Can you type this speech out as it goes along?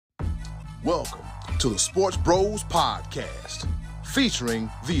Welcome to the Sports Bros Podcast, featuring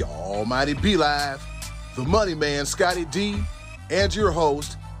the almighty B-Live, the money man Scotty D, and your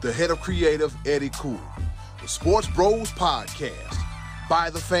host, the head of creative Eddie Cool. The Sports Bros Podcast,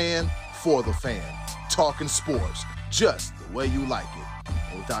 by the fan, for the fan, talking sports just the way you like it.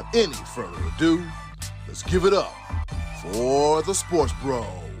 And without any further ado, let's give it up for the Sports Bros.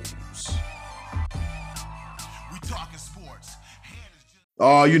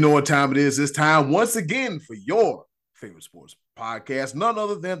 Oh, you know what time it is. It's time once again for your favorite sports podcast, none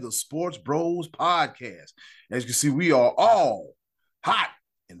other than the Sports Bros Podcast. As you can see, we are all hot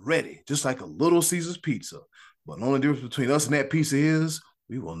and ready, just like a Little Caesars pizza. But the only difference between us and that pizza is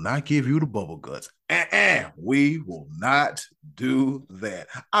we will not give you the bubble guts. We will not do that.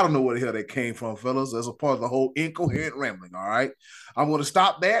 I don't know where the hell that came from, fellas. As a part of the whole incoherent rambling, all right? I'm going to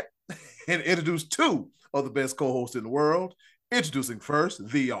stop that and introduce two of the best co-hosts in the world. Introducing first,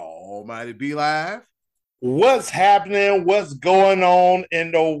 the almighty B-Live. What's happening? What's going on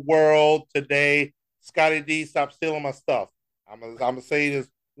in the world today? Scotty D, stop stealing my stuff. I'm gonna say this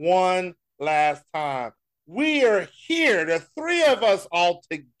one last time. We are here, the three of us all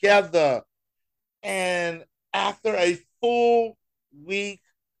together. And after a full week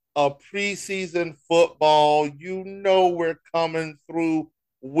of preseason football, you know we're coming through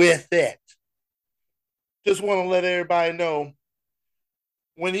with it. Just want to let everybody know,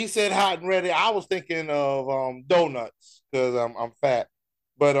 when he said hot and ready, I was thinking of donuts because I'm fat.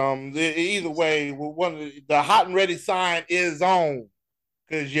 But either way, the hot and ready sign is on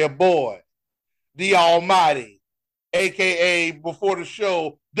because your boy, the almighty, a.k.a. before the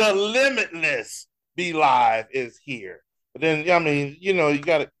show, the limitless B-Live is here. But then, I mean, you know, you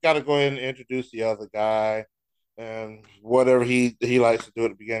got to go ahead and introduce the other guy and whatever he likes to do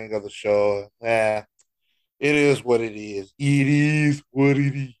at the beginning of the show. It is what it is. It is what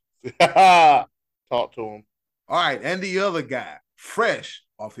it is. Talk to him. All right, and the other guy, fresh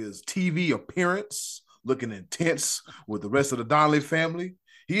off his TV appearance, looking intense with the rest of the Donnelly family.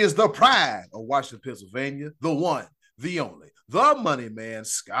 He is the pride of Washington, Pennsylvania, the one, the only, the money man,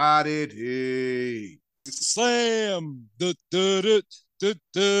 Scotty D. Slam. Let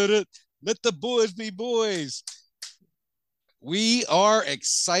the boys be boys. We are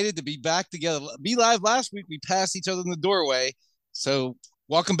excited to be back together. Be live last week. We passed each other in the doorway. So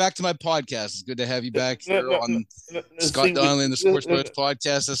welcome back to my podcast. It's good to have you back here on Scott Donnelly and the Sports Bros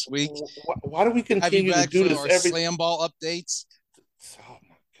Podcast this week. Why do we continue to do this every slam ball updates? Oh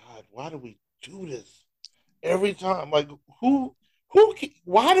my God! Why do we do this every time? Like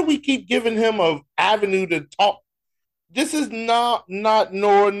why do we keep giving him an avenue to talk? This is not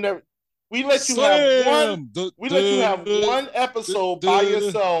nor. We let you have one. Let you have one episode by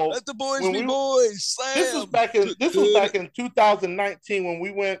yourself. Let the boys be boys. Slam. This was back in 2019 when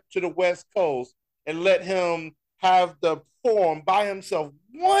we went to the West Coast and let him have the forum by himself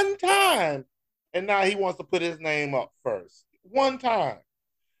one time, and now he wants to put his name up first. One time,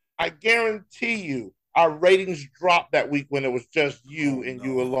 I guarantee you, our ratings dropped that week when it was just you and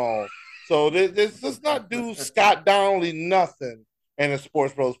you alone. So this does not do Scott Donnelly nothing. And the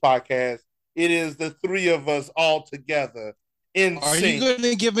Sports Bros Podcast. It is the three of us all together in sync. Are you going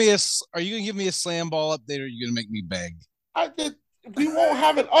to give me a slam ball update, or are you going to make me beg? We won't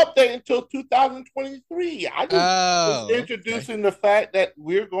have an update until 2023. I just was introducing the fact that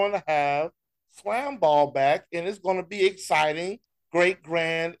we're going to have slam ball back, and it's going to be exciting, great,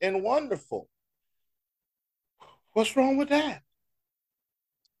 grand, and wonderful. What's wrong with that?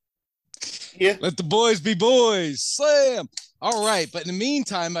 Yeah. Let the boys be boys. Slam. All right, but in the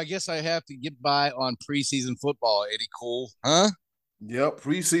meantime, I guess I have to get by on preseason football, Eddie Cole, huh? Yep,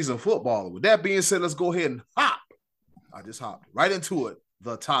 preseason football. With that being said, let's go ahead and hop. I just hopped right into it,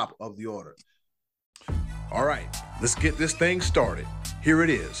 the top of the order. All right, let's get this thing started. Here it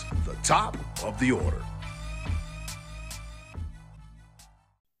is, the top of the order.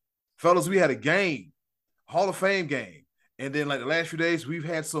 Fellas, we had a game, Hall of Fame game. And then like the last few days, we've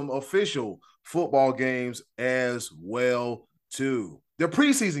had some official football games as well, too. They're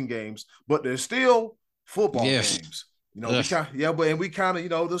preseason games, but they're still football games. You know, we kind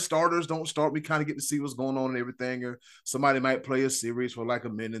of, the starters don't start. We kind of get to see what's going on and everything. Or somebody might play a series for like a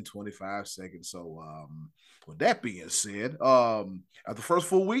minute and 25 seconds. So, with that being said, at the first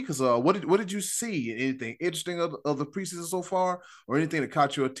full week, what did you see? Anything interesting of the preseason so far, or anything that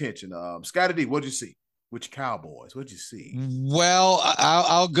caught your attention? Scotty D, what did you see? Which Cowboys? What'd you see? Well,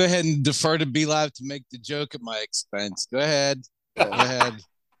 I'll go ahead and defer to B-Live to make the joke at my expense. Go ahead.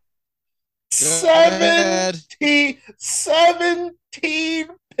 17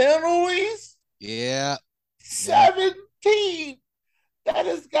 penalties? Yeah. 17. That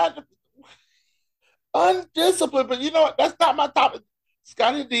has got to undisciplined. But you know what? That's not my topic.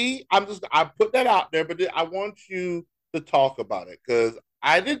 Scotty D, I put that out there, but I want you to talk about it because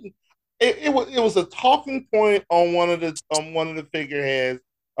I didn't. It was a talking point on one of the figureheads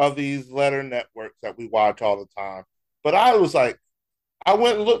of these letter networks that we watch all the time. But I was like, I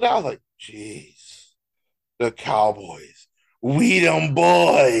went and looked. I was like, jeez, the Cowboys, we them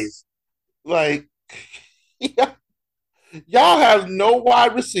boys. Like, yeah, y'all have no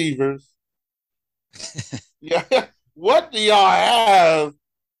wide receivers. Yeah, what do y'all have?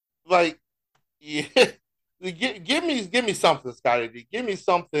 Like, yeah, give me something, Scotty D. Give me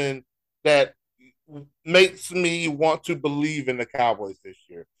something that makes me want to believe in the Cowboys this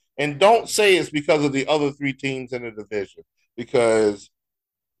year. And don't say it's because of the other three teams in the division, because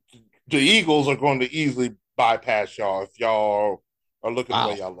the Eagles are going to easily bypass y'all if y'all are looking the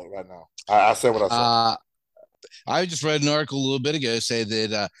way Wow. y'all look right now. I said what I said. I just read an article a little bit ago say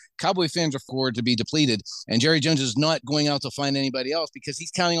that Cowboy fans are forward to be depleted, and Jerry Jones is not going out to find anybody else because he's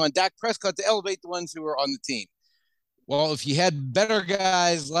counting on Dak Prescott to elevate the ones who are on the team. Well, if you had better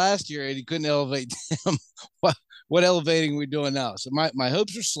guys last year and you couldn't elevate them, what elevating are we doing now? So my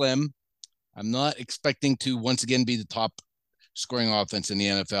hopes are slim. I'm not expecting to once again be the top scoring offense in the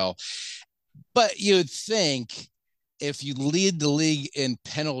NFL. But you'd think if you lead the league in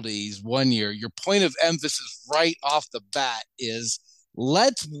penalties one year, your point of emphasis right off the bat is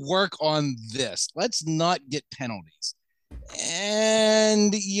let's work on this. Let's not get penalties.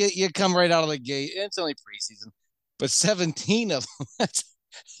 And you come right out of the gate. It's only preseason, but 17 of them,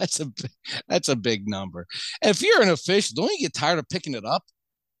 that's a big number. And if you're an official, don't you get tired of picking it up?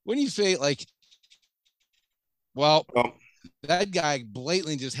 When you say like, well, that guy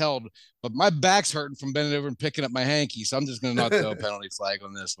blatantly just held, but my back's hurting from bending over and picking up my hanky, so I'm just going to not throw a penalty flag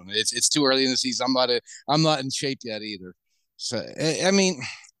on this one. It's too early in the season. I'm not in shape yet either. So I mean,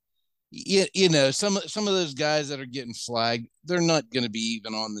 you know, some of those guys that are getting flagged, they're not going to be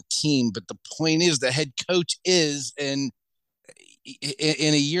even on the team. But the point is, the head coach is, and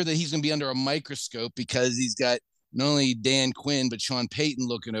in a year that he's going to be under a microscope because he's got not only Dan Quinn but Sean Payton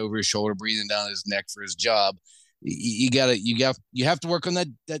looking over his shoulder, breathing down his neck for his job. You have to work on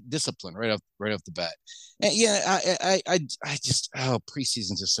that discipline right off the bat. And yeah, I just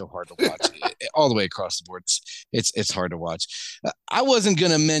preseason's just so hard to watch all the way across the board. It's hard to watch. I wasn't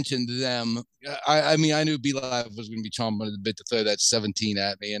gonna mention them. I mean I knew B Live was gonna be chomping at the bit to throw that 17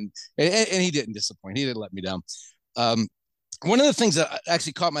 at me, and he didn't disappoint. He didn't let me down. One of the things that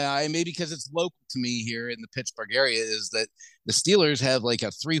actually caught my eye, maybe because it's local to me here in the Pittsburgh area, is that the Steelers have like a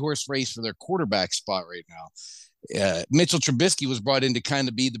 3-horse race for their quarterback spot right now. Mitchell Trubisky was brought in to kind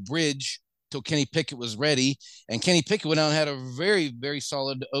of be the bridge till Kenny Pickett was ready, and Kenny Pickett went out and had a very, very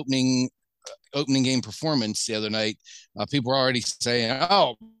solid opening game performance the other night. People were already saying,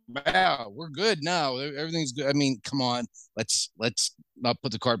 "Oh, wow, we're good now. Everything's good." I mean, come on, let's not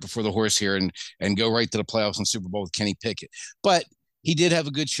put the cart before the horse here and go right to the playoffs and Super Bowl with Kenny Pickett. But he did have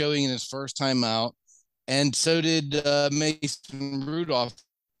a good showing in his first time out, and so did Mason Rudolph.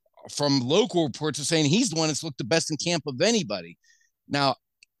 From local reports are saying he's the one that's looked the best in camp of anybody. Now,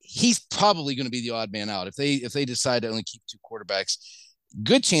 he's probably going to be the odd man out if they decide to only keep 2 quarterbacks.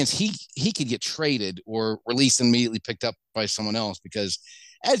 Good chance he could get traded or released and immediately picked up by someone else, because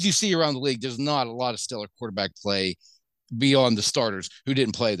as you see around the league, there's not a lot of stellar quarterback play beyond the starters who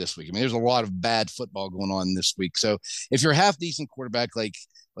didn't play this week. I mean, there's a lot of bad football going on this week. So if you're a half decent quarterback like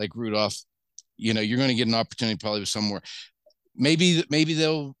Rudolph, you know, you're going to get an opportunity probably with somewhere. Maybe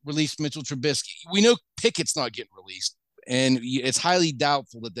they'll release Mitchell Trubisky. We know Pickett's not getting released, and it's highly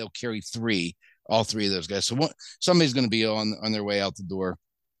doubtful that they'll carry all three of those guys. So somebody's going to be on their way out the door.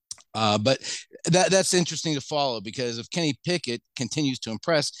 But that's interesting to follow, because if Kenny Pickett continues to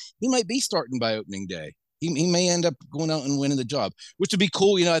impress, he might be starting by opening day. He may end up going out and winning the job, which would be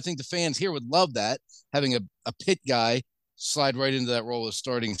cool. You know, I think the fans here would love that, having a Pitt guy slide right into that role as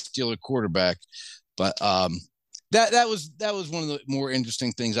starting Steeler quarterback. But that was one of the more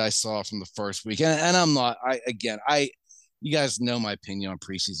interesting things I saw from the first week. And I'm not, you guys know my opinion on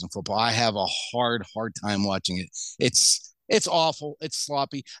preseason football. I have a hard time watching it. It's awful. It's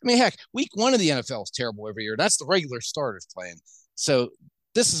sloppy. I mean, heck, week 1 of the NFL is terrible every year. That's the regular starters playing. So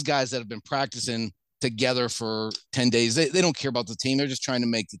this is guys that have been practicing together for 10 days. They don't care about the team. They're just trying to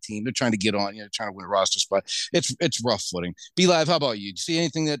make the team. They're trying to get on, trying to win a roster spot. It's rough footing. B Live, how about you? Did you see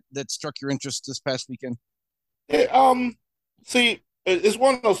anything that struck your interest this past weekend? See, it's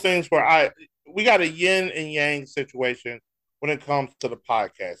one of those things where we got a yin and yang situation when it comes to the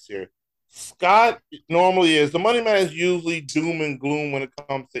podcast here. Scott normally is the money man is usually doom and gloom when it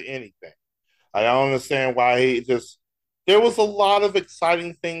comes to anything. I don't understand why there was a lot of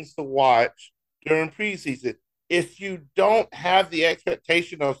exciting things to watch during preseason. If you don't have the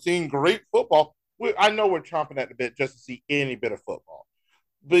expectation of seeing great football, I know we're chomping at the bit just to see any bit of football,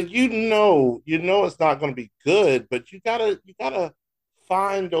 but it's not going to be good. But you gotta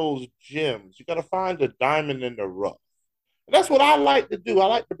find those gems. You gotta find the diamond in the rough. And that's what I like to do. I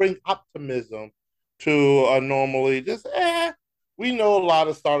like to bring optimism to normally just we know a lot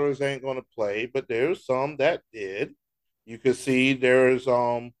of starters ain't going to play, but there's some that did. You can see there's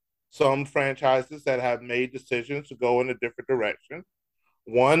some franchises that have made decisions to go in a different direction.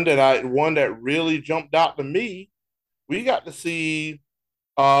 One that really jumped out to me, we got to see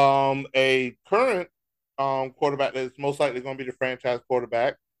a current quarterback that's most likely going to be the franchise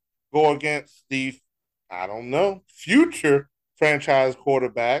quarterback go against the, I don't know, future franchise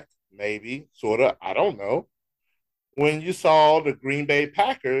quarterback, maybe, sort of, I don't know. When you saw the Green Bay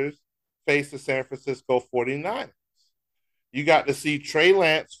Packers face the San Francisco 49ers, you got to see Trey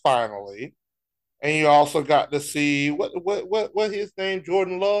Lance finally, and you also got to see what his name,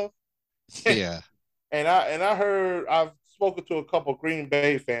 Jordan Love. Yeah. And I heard, I've spoken to a couple Green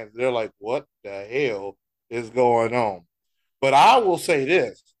Bay fans. They're like, "What the hell is going on?" But I will say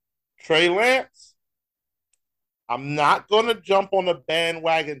this: Trey Lance, I'm not going to jump on the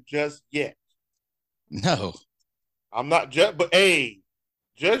bandwagon just yet. No. I'm not just, but hey,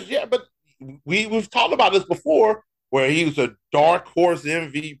 just yet. But we've talked about this before, where he was a dark horse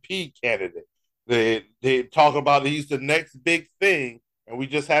MVP candidate. They talk about he's the next big thing, and we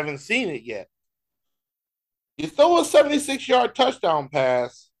just haven't seen it yet. You throw a 76-yard touchdown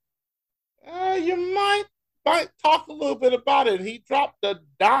pass, you might talk a little bit about it. He dropped a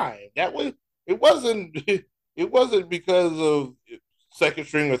dime. That was it wasn't it wasn't because of second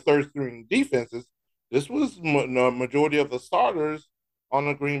string or third string defenses. This was the majority of the starters on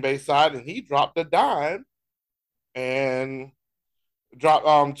the Green Bay side, and he dropped a dime and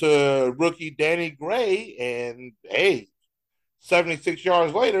dropped to rookie Danny Gray, and hey, 76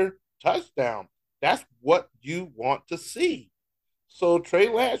 yards later, touchdown. That's what you want to see. So Trey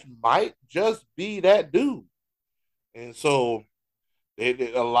Lance might just be that dude. And so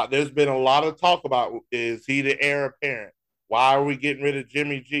there's been a lot of talk about, is he the heir apparent? Why are we getting rid of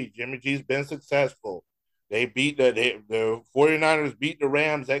Jimmy G? Jimmy G's been successful. They beat the 49ers beat the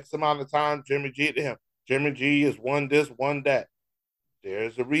Rams X amount of times. Jimmy G to him. Jimmy G is one this, one that.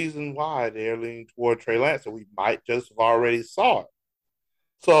 There's a reason why they're leaning toward Trey Lance, and we might just have already saw it.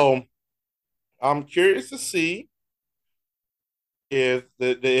 So I'm curious to see if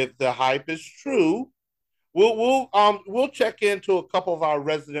the hype is true. We'll check into a couple of our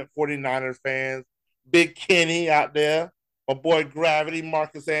resident 49ers fans, Big Kenny out there, my boy Gravity,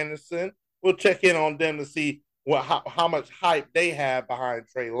 Marcus Anderson. We'll check in on them to see how much hype they have behind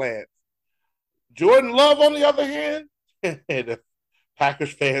Trey Lance. Jordan Love, on the other hand, the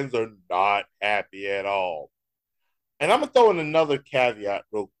Packers fans are not happy at all. And I'm gonna throw in another caveat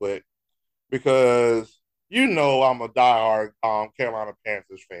real quick, because I'm a diehard Carolina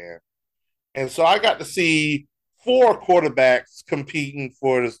Panthers fan. And so I got to see 4 quarterbacks competing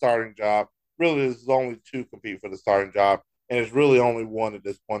for the starting job. Really, there's only 2 competing for the starting job, and it's really only one at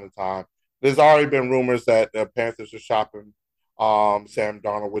this point in time. There's already been rumors that the Panthers are shopping Sam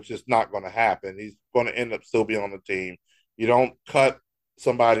Darnold, which is not going to happen. He's going to end up still being on the team. You don't cut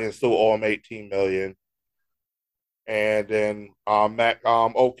somebody and still owe him $18 million. And then Matt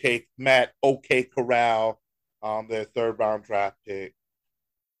Corral, their 3rd round draft pick.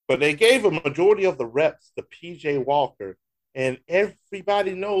 But they gave a majority of the reps to PJ Walker, and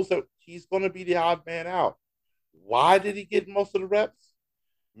everybody knows that he's going to be the odd man out. Why did he get most of the reps?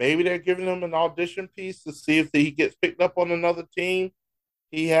 Maybe they're giving him an audition piece to see if he gets picked up on another team.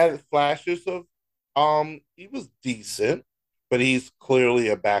 He had flashes of he was decent, but he's clearly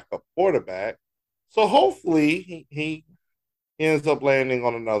a backup quarterback. So hopefully he ends up landing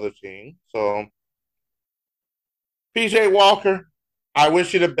on another team. So PJ Walker, I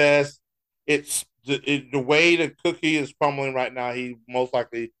wish you the best. It's the way the cookie is crumbling right now. He most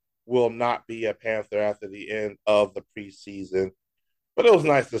likely will not be a Panther after the end of the preseason. But it was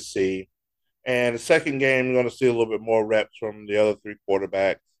nice to see. And the second game, you're going to see a little bit more reps from the other 3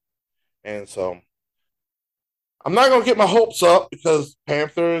 quarterbacks. And so I'm not going to get my hopes up, because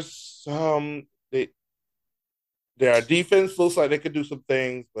Panthers, their defense looks like they could do some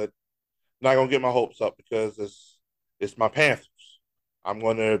things, but I'm not going to get my hopes up because it's my Panthers. I'm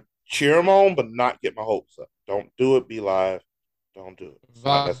going to cheer them on, but not get my hopes up. Don't do it, Be Live. Don't do it.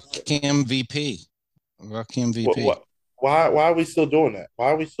 Rock MVP. What? Why are we still doing that?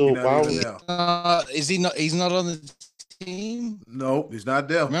 Why are we still? Why are we? Is he not? He's not on the team. Nope, he's not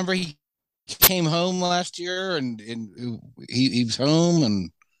there. Remember, he came home last year, and he was home,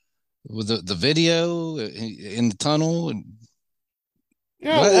 and with the video in the tunnel. And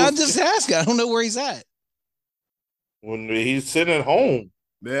Yeah, I'm just asking. I don't know where he's at. when he's sitting at home,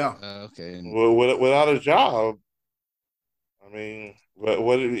 Yeah. Okay. without a job. I mean,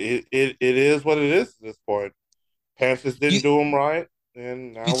 what it is what it is at this point. Panthers didn't do him right,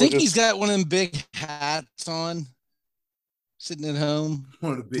 and now You think he's got one of them big hats on, sitting at home?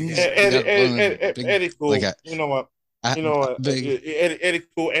 One of the big Eddie Cool. Like you know what? Eddie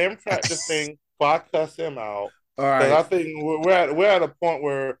Cool. Amtrak the thing. Why cuss him out? All right. Because I think we're at a point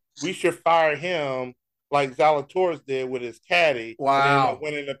where we should fire him like Zalatoris did with his caddy. Wow. And end up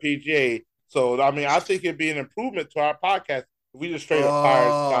winning the PGA. So I mean, I think it'd be an improvement to our podcast if we just straight up fired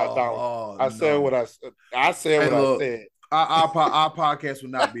Scott Donnelly. I said what I said. I said. Our podcast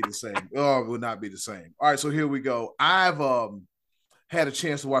would not be the same. Oh, it would not be the same. All right, so here we go. I've had a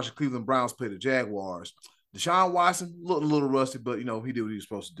chance to watch the Cleveland Browns play the Jaguars. Deshaun Watson looked a little rusty, but he did what he was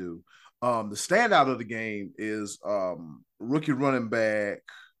supposed to do. The standout of the game is rookie running back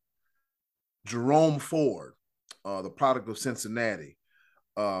Jerome Ford, the product of Cincinnati.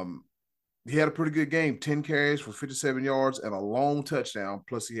 He had a pretty good game, 10 carries for 57 yards and a long touchdown.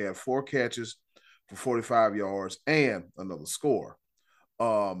 Plus, he had 4 catches for 45 yards and another score.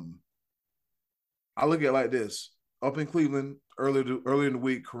 I look at it like this. Up in Cleveland, earlier in the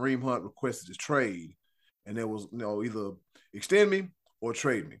week, Kareem Hunt requested a trade, and it was either extend me or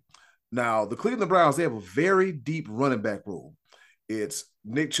trade me. Now, the Cleveland Browns, they have a very deep running back room. It's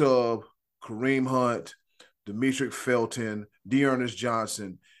Nick Chubb, Kareem Hunt, Demetric Felton, Dearness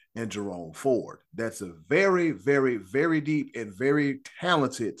Johnson, and Jerome Ford. That's a very, very, very deep and very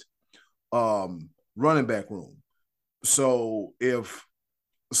talented running back room. So if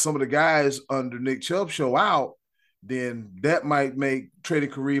some of the guys under Nick Chubb show out, then that might make trading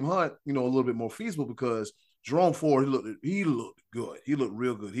Kareem Hunt, a little bit more feasible because Jerome Ford, he looked good. He looked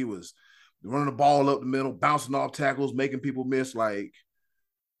real good. He was running the ball up the middle, bouncing off tackles, making people miss. Like,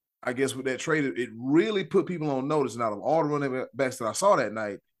 I guess with that trade, it really put people on notice. And out of all the running backs that I saw that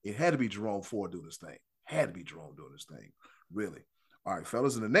night, it had to be Jerome Ford doing this thing. Had to be Jerome doing this thing, really. All right,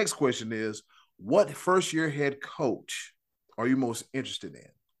 fellas. And the next question is, what first-year head coach are you most interested in?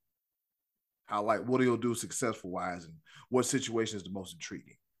 What he'll do successful-wise, and what situation is the most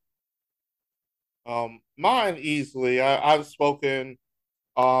intriguing? Mine easily. I've spoken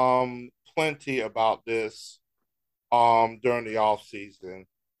plenty about this during the off season.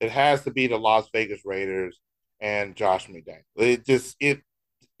 It has to be the Las Vegas Raiders and Josh McDaniels.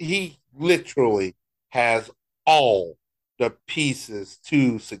 He literally has all the pieces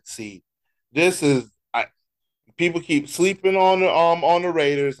to succeed. This is people keep sleeping on the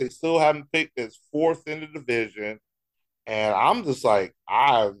Raiders. They still haven't picked this 4th in the division, and I'm just like,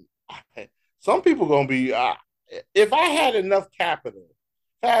 some people gonna be. If I had enough capital,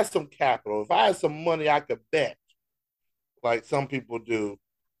 if I had some capital, if I had some money, I could bet, like some people do.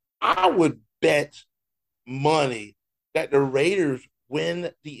 I would bet money that the Raiders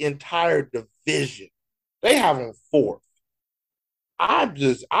win the entire division. They have them 4th.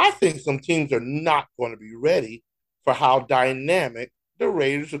 I think some teams are not going to be ready for how dynamic the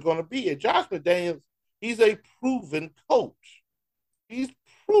Raiders are going to be. And Josh McDaniels, he's a proven coach. He's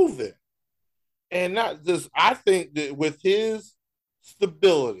proven. And not just, I think that with his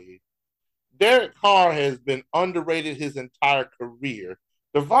stability, Derek Carr has been underrated his entire career.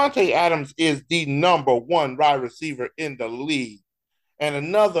 Devontae Adams is the number 1 wide receiver in the league. And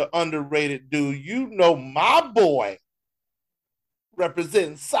another underrated dude, my boy,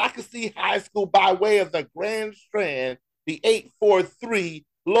 representing Socastee High School by way of the Grand Strand, the 843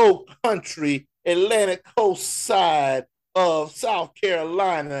 Low Country Atlantic Coast side of South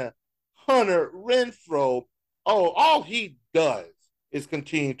Carolina, Hunter Renfrow. Oh, all he does is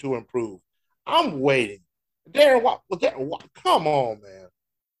continue to improve. I'm waiting. Darren, come on, man.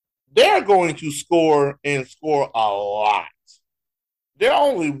 They're going to score and score a lot. Their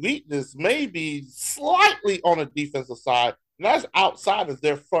only weakness may be slightly on the defensive side, and that's outside of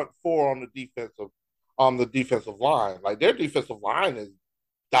their front 4 on the defensive line. Like, their defensive line is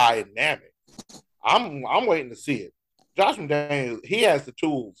dynamic. I'm waiting to see it. Josh McDaniels, he has the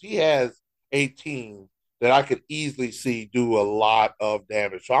tools. He has a team that I could easily see do a lot of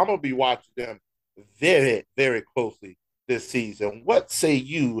damage. So I'm going to be watching them very, very closely this season. What say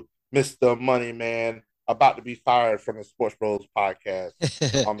you, Mr. Money Man, about to be fired from the Sports Bros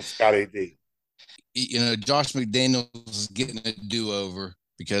podcast on Scotty D? Josh McDaniels is getting a do-over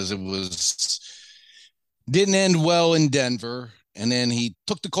because didn't end well in Denver. And then he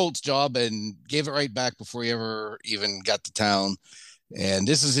took the Colts job and gave it right back before he ever even got to town. And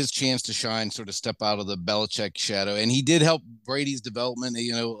this is his chance to shine, sort of step out of the Belichick shadow. And he did help Brady's development,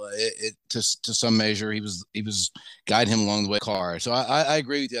 to some measure. He was guiding him along the way. So I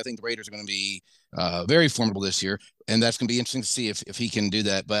agree with you. I think the Raiders are going to be very formidable this year, and that's going to be interesting to see if he can do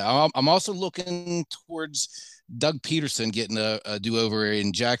that. But I'm also looking towards Doug Peterson getting a do-over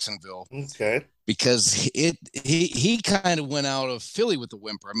in Jacksonville. Okay. Because he kind of went out of Philly with the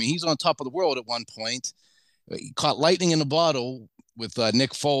whimper. I mean, he's on top of the world at one point. He caught lightning in the bottle with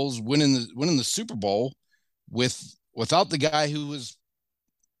Nick Foles winning the Super Bowl without the guy who was,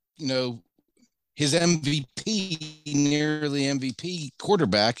 his MVP, nearly MVP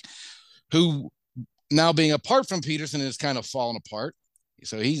quarterback, who now being apart from Peterson has kind of fallen apart.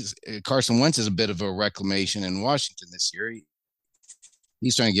 So Carson Wentz is a bit of a reclamation in Washington this year.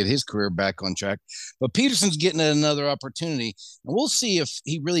 He's trying to get his career back on track. But Peterson's getting another opportunity. And we'll see if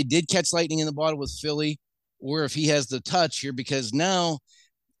he really did catch lightning in the bottle with Philly or if he has the touch here, because now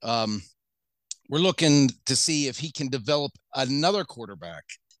we're looking to see if he can develop another quarterback.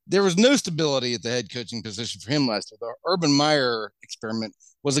 There was no stability at the head coaching position for him last year. The Urban Meyer experiment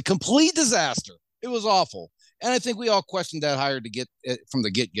was a complete disaster. It was awful. And I think we all questioned that hire from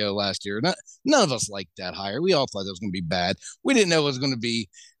the get-go last year. None of us liked that hire. We all thought it was going to be bad. We didn't know it was going to be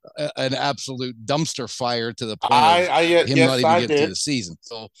an absolute dumpster fire to the point of him not even getting through the season.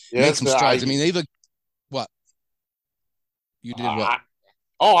 So make some strides. They look. What? You did what?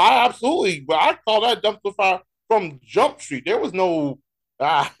 I absolutely. But I call that dumpster fire from Jump Street. There was no.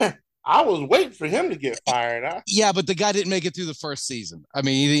 I was waiting for him to get fired. Yeah, but the guy didn't make it through the first season.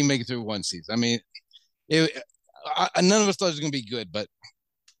 He didn't make it through one season. None of us thought it was going to be good, but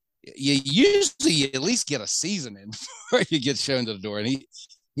you usually at least get a season in before you get shown to the door. And I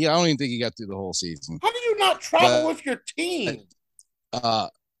don't even think he got through the whole season. How did you not travel with your team? My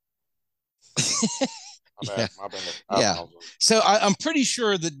bad. So I'm pretty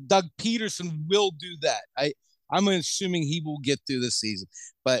sure that Doug Peterson will do that. I'm assuming he will get through this season,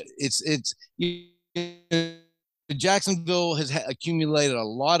 but Jacksonville has accumulated a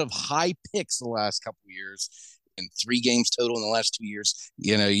lot of high picks the last couple of years, and 3 games total in the last 2 years.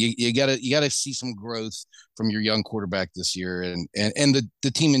 You gotta see some growth from your young quarterback this year, and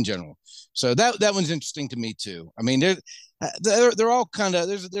the team in general. So that one's interesting to me too. They're all kind of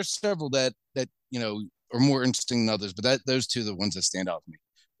there's several that are more interesting than others, but those two are the ones that stand out to me.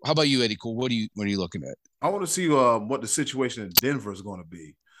 How about you, Eddie Cole? What are you looking at? I want to see what the situation in Denver is going to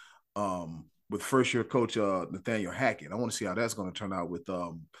be. With first-year coach Nathaniel Hackett. I want to see how that's going to turn out with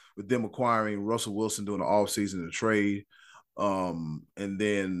them acquiring Russell Wilson during the offseason in the trade, and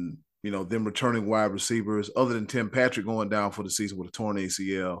then them returning wide receivers other than Tim Patrick going down for the season with a torn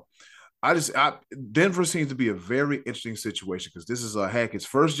ACL. Denver seems to be a very interesting situation because this is Hackett's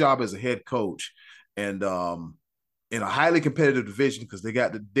first job as a head coach, and in a highly competitive division because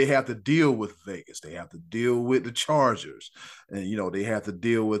they have to deal with Vegas, they have to deal with the Chargers, and they have to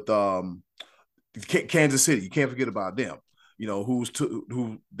deal with Kansas City. You can't forget about them.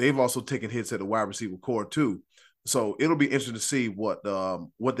 Who they've also taken hits at the wide receiver core too. So it'll be interesting to see what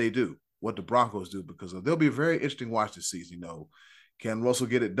they do, what the Broncos do, because they'll be a very interesting watch this season. Can Russell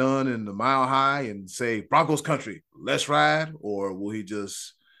get it done in the mile high and say Broncos country, let's ride, or will he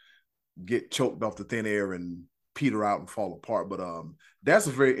just get choked off the thin air and peter out and fall apart? But that's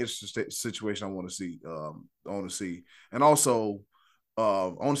a very interesting situation I want to see. And also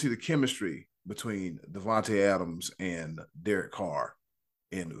I want to see the chemistry between Devontae Adams and Derek Carr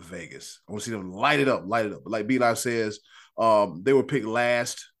in Vegas. I want to see them light it up. Like B-Live says, they were picked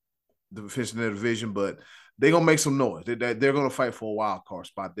last to finish in their division, but they're going to make some noise. They're going to fight for a wild card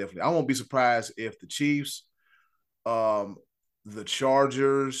spot, definitely. I won't be surprised if the Chiefs, the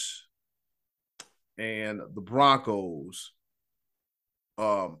Chargers, and the Broncos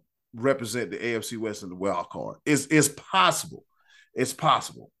represent the AFC West in the wild card. It's possible. It's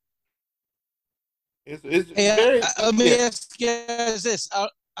possible. Let me ask you guys this: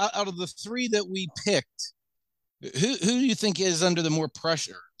 out of the 3 that we picked, who do you think is under the more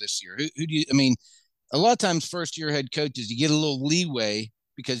pressure this year? Who do you? A lot of times, first-year head coaches, you get a little leeway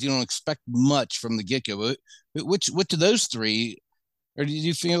because you don't expect much from the get-go. Which of those 3, or do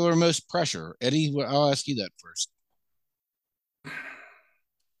you feel are most pressure? Eddie, I'll ask you that first.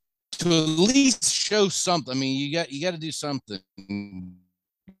 To at least show something. You got to do something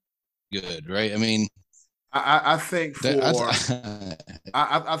good, right? I think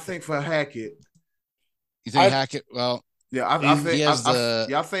for Hackett. You think Hackett? Well, yeah, I think he has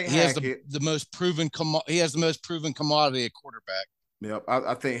the most proven. He has the most proven commodity at quarterback. Yep,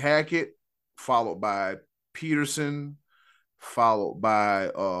 I think Hackett, followed by Peterson, followed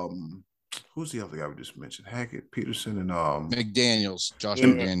by who's the other guy we just mentioned? Hackett, Peterson, and McDaniels, Josh Yeah.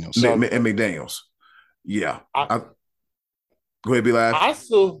 McDaniels. And McDaniels. Yeah. Go ahead, be live. I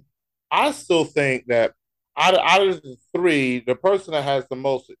still think that out of the three, the person that has the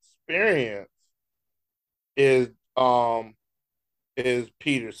most experience is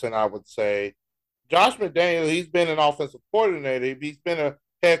Peterson, I would say. Josh McDaniels, he's been an offensive coordinator. He's been a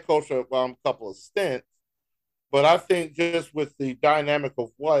head coach for a couple of stints. But I think just with the dynamic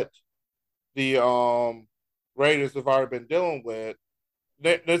of what the Raiders have already been dealing with,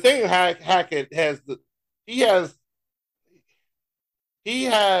 the thing Hackett has he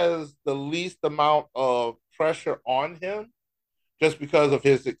has the least amount of pressure on him just because of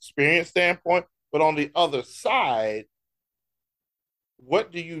his experience standpoint. But on the other side,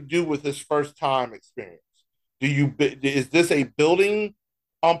 what do you do with his first time experience? Is this a building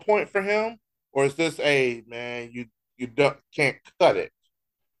point for him, or is this a man you can't cut it?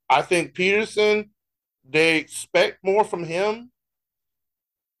 I think Peterson, they expect more from him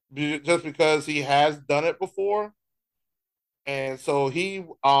just because he has done it before, and so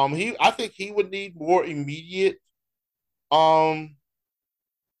I think he would need more immediate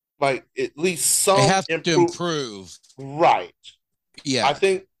like at least some they have to improve. Right. Yeah. I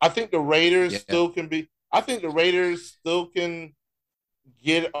think the Raiders still can be. I think the Raiders still can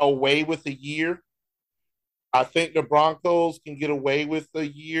get away with a year. I think the Broncos can get away with a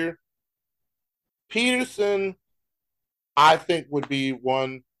year. Peterson, I think, would be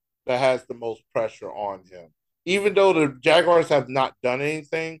one that has the most pressure on him. Even though the Jaguars have not done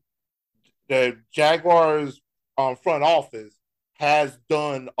anything, the Jaguars front office has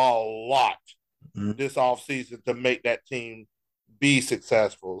done a lot this offseason to make that team be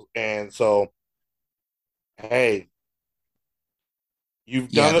successful. And so, hey,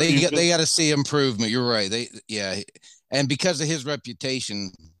 you've done it. They got to see improvement. You're right. And because of his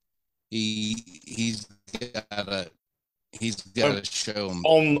reputation, he's got to show him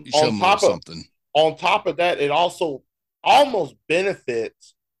something. On top of that, it also almost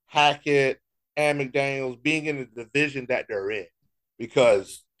benefits Hackett and McDaniels being in the division that they're in,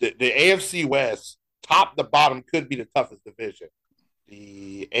 because the AFC West, top to bottom, could be the toughest division.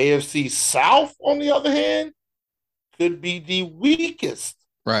 The AFC South, on the other hand, could be the weakest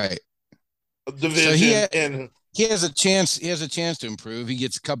division. So he has a chance. He has a chance to improve. He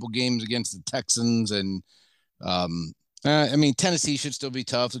gets a couple games against the Texans, and Tennessee should still be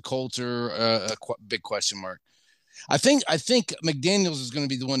tough. The Colts are a big question mark. I think McDaniels is going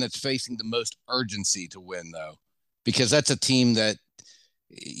to be the one that's facing the most urgency to win, though, because that's a team that,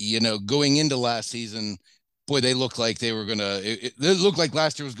 going into last season, boy, they looked like they were going to. It looked like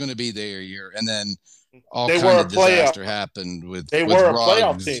last year was going to be their year, and then all kind of disaster happened with. They with were a Ruggs.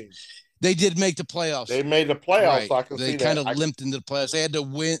 playoff team. They did make the playoffs. They made the playoffs. Right. So I can they see kind that. of limped into the playoffs. They had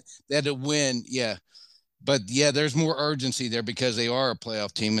to win. Yeah. But there's more urgency there because they are a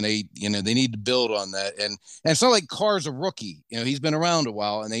playoff team, and they need to build on that. And it's not like Carr's a rookie. He's been around a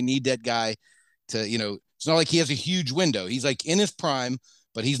while, and they need that guy to, it's not like he has a huge window. He's like in his prime,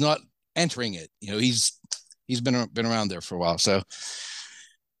 but he's not entering it. He's been around there for a while. So,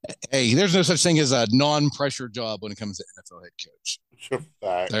 hey, there's no such thing as a non-pressure job when it comes to NFL head coach.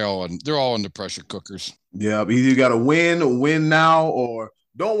 They're all under pressure cookers. Yeah, but you got to win now, or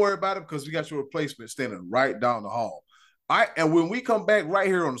don't worry about it because we got your replacement standing right down the hall. And when we come back right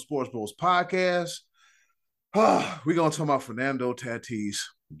here on the Sports Bros podcast, we're going to talk about Fernando Tatis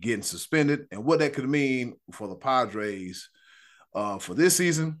getting suspended and what that could mean for the Padres for this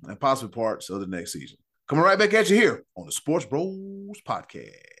season and possibly parts of the next season. Coming right back at you here on the Sports Bros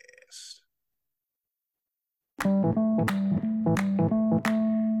podcast.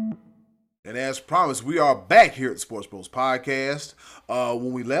 And as promised, we are back here at the Sports Bros podcast.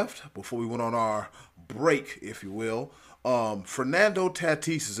 When we left, before we went on our break, if you will, Fernando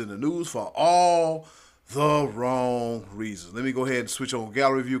Tatis is in the news for all the wrong reasons. Let me go ahead and switch on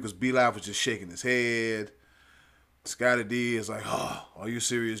gallery view because B-Live was just shaking his head. Scotty D is like, oh, are you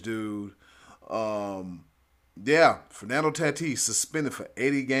serious, dude? Yeah, Fernando Tatis suspended for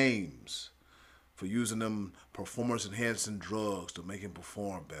 80 games for using them performance-enhancing drugs to make him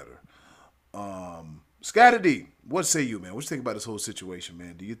perform better. Scotty D, what say you, man? What you think about this whole situation,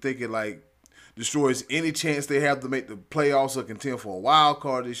 man? Do you think it destroys any chance they have to make the playoffs or contend for a wild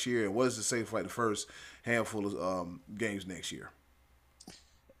card this year? And what does it say for the first handful of games next year?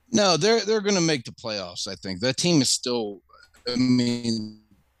 No, they're going to make the playoffs. I think that team is still. I mean,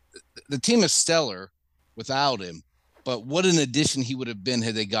 the team is stellar without him. But what an addition he would have been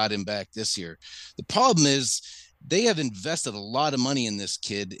had they got him back this year. The problem is they have invested a lot of money in this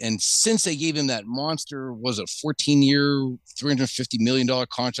kid. And since they gave him that monster, was a 14-year, $350 million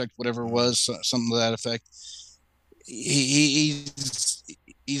contract, whatever it was, something to that effect, he's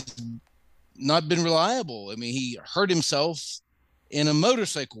not been reliable. I mean, he hurt himself in a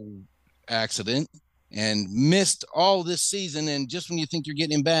motorcycle accident and missed all this season. And just when you think you're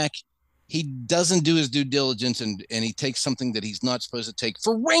getting him back, he doesn't do his due diligence, and he takes something that he's not supposed to take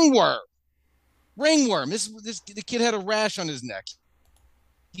for ringworm. Ringworm. The kid had a rash on his neck.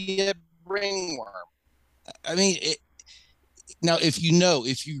 He had ringworm. I mean, now if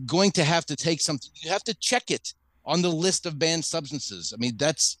you're going to have to take something, you have to check it on the list of banned substances. I mean,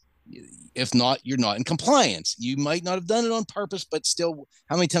 if not, you're not in compliance. You might not have done it on purpose, but still,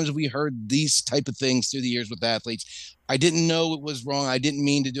 how many times have we heard these type of things through the years with athletes? I didn't know it was wrong. I didn't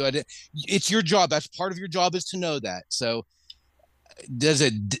mean to do it. It's your job. That's part of your job, is to know that. So does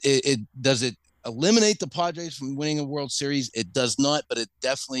it eliminate the Padres from winning a World Series? It does not, but it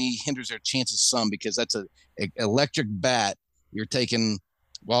definitely hinders their chances some, because that's an electric bat you're taking.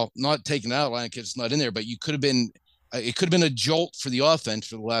 Well, not taken out of line because it's not in there, but you could have been. It could have been a jolt for the offense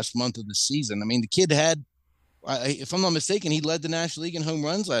for the last month of the season. I mean, the kid had, if I'm not mistaken, he led the National League in home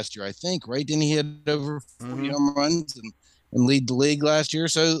runs last year, I think, right? Didn't he had over 40 home runs and lead the league last year?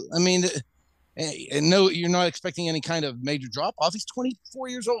 So, I mean, and no, you're not expecting any kind of major drop off. He's 24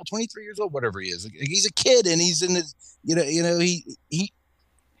 years old, 23 years old, whatever he is. He's a kid, and he's in his,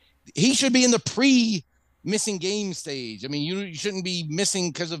 he should be in the missing game stage. I mean, you shouldn't be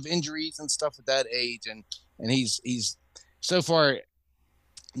missing because of injuries and stuff at that age. And he's so far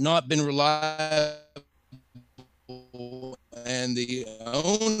not been reliable, and the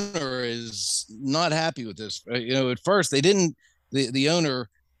owner is not happy with this. At first they didn't. The owner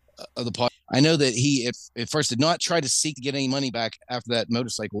of the pod, I know that he at first did not try to seek to get any money back after that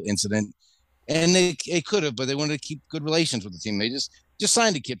motorcycle incident, and they could have, but they wanted to keep good relations with the team. They just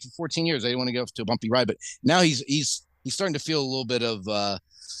signed a kid for 14 years. They didn't want to go to a bumpy ride, but now he's starting to feel a little bit of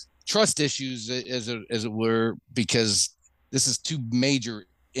trust issues, as it were, because this is two major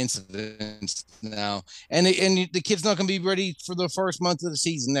incidents now, and the kid's not going to be ready for the first month of the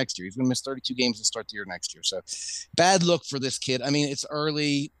season next year. He's going to miss 32 games to start the year next year. So bad look for this kid. I mean, it's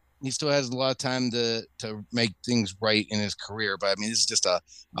early. He still has a lot of time to make things right in his career, but I mean, this is just a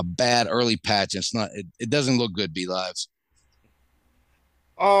bad early patch. It's not. It doesn't look good. B Lives.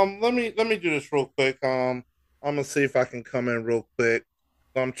 Let me do this real quick. I'm gonna see if I can come in real quick.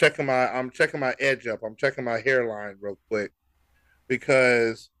 So I'm checking my edge up. I'm checking my hairline real quick,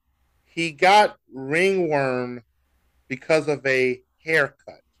 because he got ringworm because of a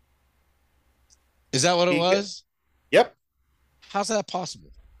haircut. Is that what it was? Yep. How's that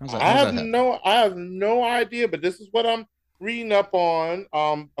possible? I have no idea, but this is what I'm reading up on.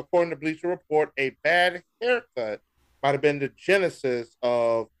 According to Bleacher Report, a bad haircut might have been the genesis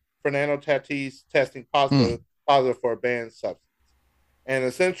of Fernando Tatis testing positive for a banned substance. And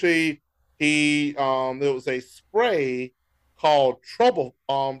essentially, there was a spray called Trophobol.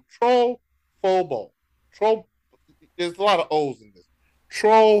 There's a lot of O's in this.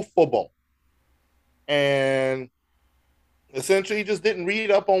 Trophobol. And essentially, he just didn't read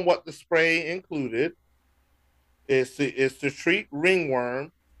up on what the spray included. It's to treat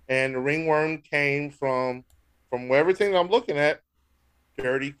ringworm, and the ringworm came from everything I'm looking at,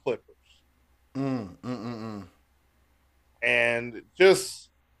 dirty clippers. And just,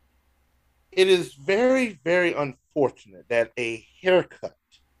 it is very, very unfortunate that a haircut,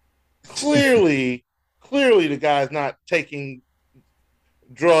 clearly the guy's not taking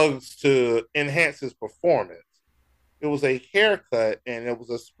drugs to enhance his performance. It was a haircut, and it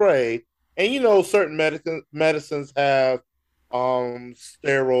was a spray. And certain medicines have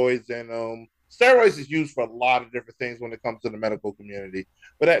steroids in them. Steroids is used for a lot of different things when it comes to the medical community.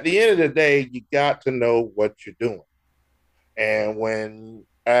 But at the end of the day, you got to know what you're doing. And when,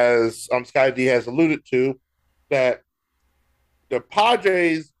 as Scotty D has alluded to, that the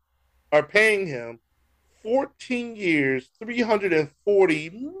Padres are paying him 14 years,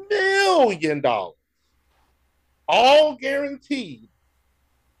 $340 million, all guaranteed,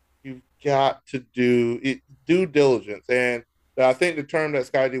 you've got to do due diligence. And I think the term that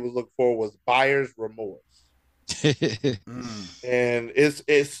Scotty D was looking for was buyer's remorse. And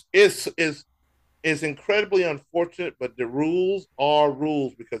it's incredibly unfortunate, but the rules are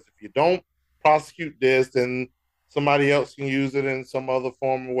rules, because if you don't prosecute this, then somebody else can use it in some other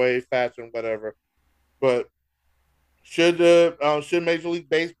form, way, fashion, whatever. But should Major League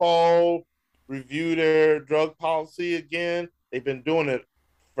Baseball review their drug policy again? They've been doing it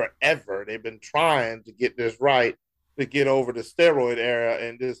forever. They've been trying to get this right, to get over the steroid era,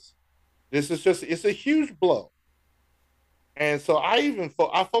 and this is just, it's a huge blow. And so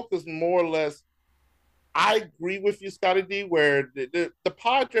I focus more or less. I agree with you, Scotty D, where the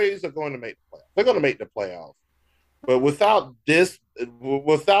Padres are going to make the playoffs. They're going to make the playoffs. But without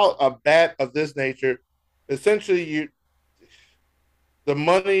a bat of this nature, essentially the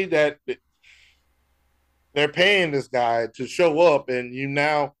money that they're paying this guy to show up, and you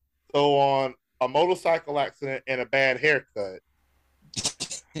now throw on a motorcycle accident and a bad haircut.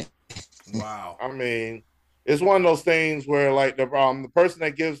 Wow. I mean, it's one of those things where like the person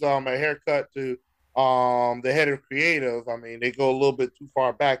that gives a haircut to the head of creative, I mean, they go a little bit too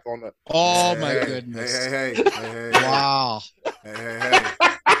far back on the. Oh my goodness! Hey, wow! Hey.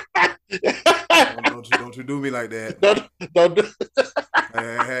 Don't you do me like that? Don't do.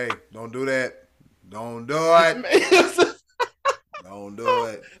 Hey, don't do that. Don't do it. Don't do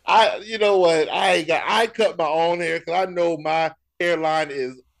it. You know what? I cut my own hair because I know my hairline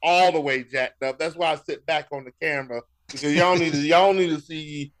is all the way jacked up. That's why I sit back on the camera, because y'all need to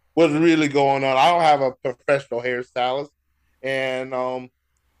see what's really going on. I don't have a professional hairstylist, and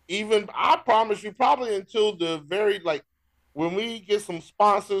even I promise you, probably until the very like when we get some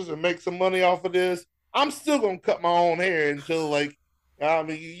sponsors and make some money off of this, I'm still gonna cut my own hair until like, I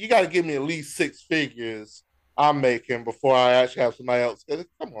mean, you got to give me at least 6 figures I'm making before I actually have somebody else.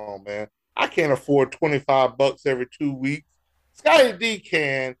 Come on, man. I can't afford $25 every 2 weeks. Scotty D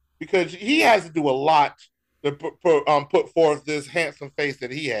can, because he has to do a lot to put forth this handsome face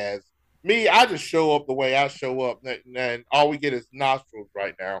that he has. Me, I just show up the way I show up, and all we get is nostrils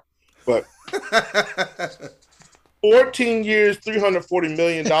right now. But 14 years, $340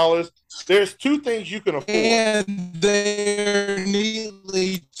 million. There's 2 things you can afford. And they're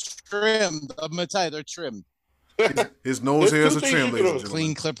neatly trimmed. I'm going to tell you, they're trimmed. His nose hairs are trimmed.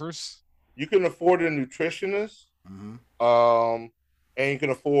 Clean clippers. You can afford a nutritionist, and you can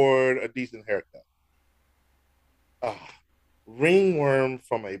afford a decent haircut. Ringworm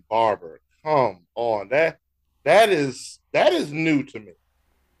from a barber. Come on. That is new to me.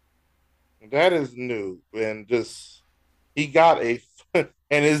 That is new. And just, he got and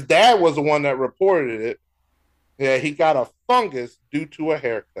his dad was the one that reported it. Yeah, he got a fungus due to a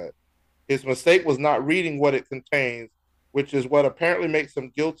haircut. His mistake was not reading what it contains, which is what apparently makes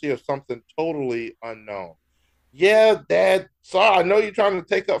him guilty of something totally unknown. Yeah, Dad, sorry, I know you're trying to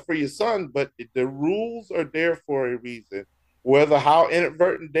take up for your son, but the rules are there for a reason, whether how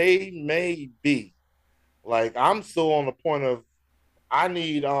inadvertent they may be. Like, I'm still on the point of, I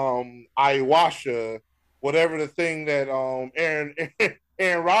need ayahuasca, whatever the thing that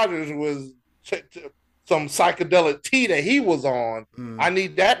Aaron Rodgers was, some psychedelic tea that he was on. I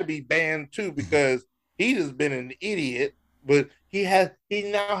need that to be banned too, because he has been an idiot, but he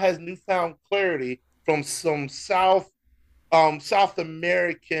now has newfound clarity from some South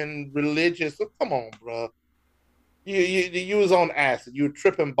American religious. So come on, bro. You was on acid. You were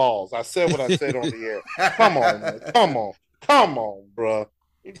tripping balls. I said what I said on the air. Come on, man. Come on, bro.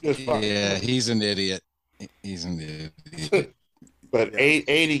 Yeah, he's an idiot. He's an idiot. But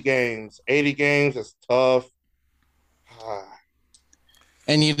 80 games is tough.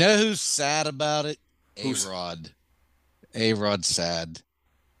 And you know who's sad about it? A-Rod. A-Rod's sad.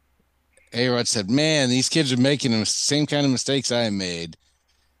 A-Rod said, man, these kids are making the same kind of mistakes I made.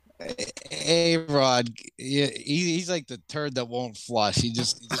 A-Rod, he's like the turd that won't flush. He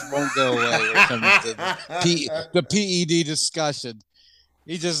just won't go away when it comes to the PED discussion.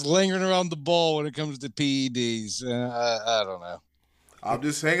 He's just lingering around the ball when it comes to PEDs. I don't know. I'm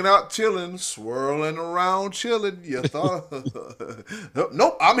just hanging out, chilling, swirling around, chilling. You thought?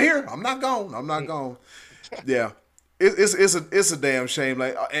 Nope, I'm here. I'm not gone. Yeah, it's a damn shame.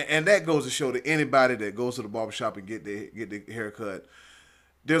 Like, and that goes to show that anybody that goes to the barbershop and get the haircut,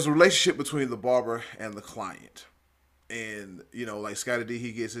 there's a relationship between the barber and the client. And like Scotty D,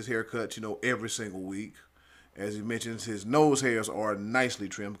 he gets his haircut, every single week. As he mentions, his nose hairs are nicely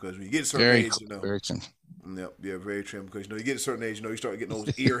trimmed, because when you get a certain age, very trimmed. Yep, yeah, very trim, because you get a certain age, you start getting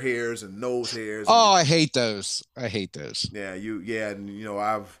those ear hairs and nose hairs. Oh, I hate those. Yeah, and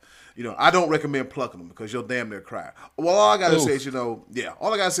I don't recommend plucking them, because you'll damn near cry. Well, all I gotta say is, all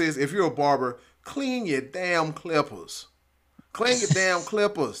I gotta say is, if you're a barber, clean your damn clippers.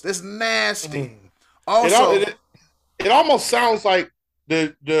 That's nasty. Also, it almost sounds like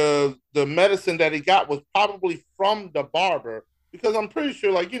the medicine that he got was probably from the barber, because I'm pretty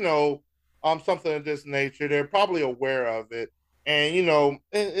sure, like, something of this nature, they're probably aware of it. And,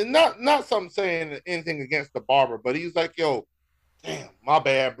 and not something saying anything against the barber, but he's like, yo, damn, my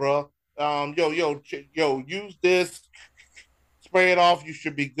bad, bro. Use this, spray it off, you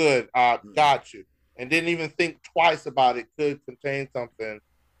should be good. Got you. And didn't even think twice about it could contain something.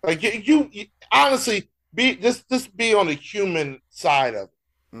 Like, you honestly, just be on the human side of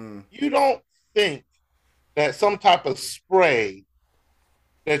it. You don't think that some type of spray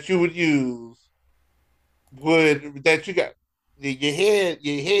that you would use that you got your head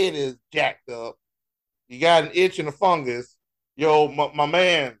is jacked up. You got an itch and a fungus. Yo, my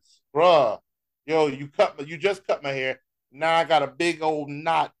man's, bruh. Yo, you just cut my hair. Now I got a big old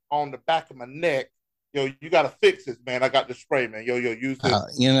knot on the back of my neck. Yo, you got to fix this, man. I got the spray, man. Yo, use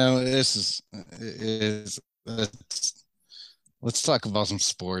this. Let's talk about some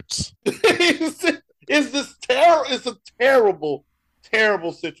sports. It's a terrible,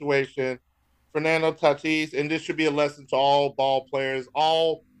 terrible situation. Fernando Tatis, and this should be a lesson to all ball players,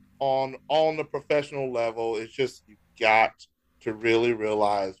 all on the professional level. It's just you got to really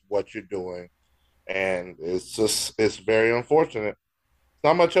realize what you're doing, and it's very unfortunate.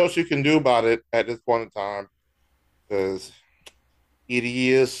 Not much else you can do about it at this point in time, because it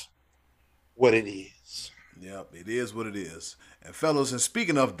is what it is. Yep, it is what it is. And fellas, and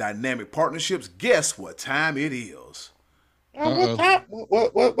speaking of dynamic partnerships, guess what time it is?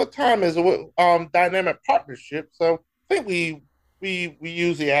 What time is it? Dynamic partnership. So I think we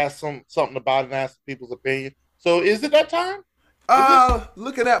usually ask something about it and ask people's opinion. So is it that time?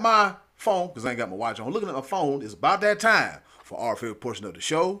 Looking at my phone, because I ain't got my watch on. Looking at my phone, it's about that time for our favorite portion of the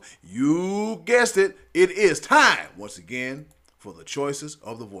show. You guessed it. It is time once again for the choices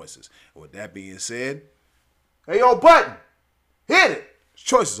of the voices. And with that being said, hey yo, button, hit it.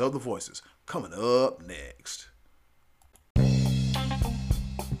 Choices of the voices coming up next.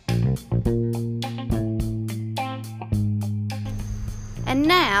 And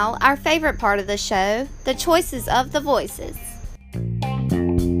now, our favorite part of the show, the choices of the voices.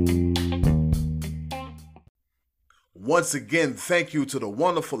 Once again, thank you to the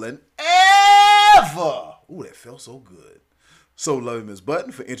wonderful and ever, ooh, that felt so good, so loving Miss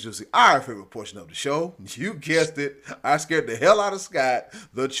Button for introducing our favorite portion of the show. You guessed it. I scared the hell out of Scott,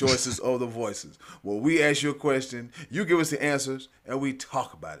 the choices of the voices. Well, we ask you a question, you give us the answers, and we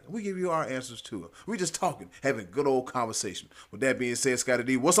talk about it. We give you our answers too. We just talking, having good old conversation. With that being said, Scotty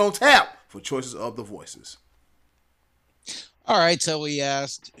D, what's on tap for choices of the voices? All right, so we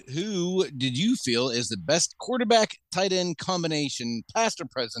asked, who did you feel is the best quarterback tight end combination, past or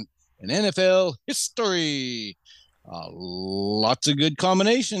present, in NFL history? Lots of good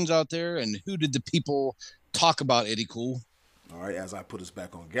combinations out there. And who did the people talk about, Eddie Cool? All right, as I put us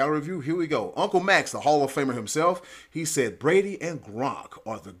back on Gallery View, here we go. Uncle Max, the Hall of Famer himself, he said Brady and Gronk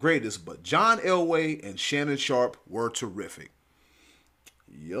are the greatest, but John Elway and Shannon Sharp were terrific.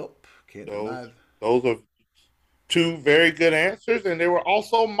 Yup, can't deny. Those are two very good answers, and they were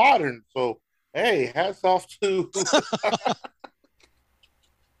also modern. So, hey, hats off to...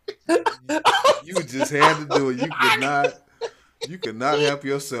 You just had to do it. You could not help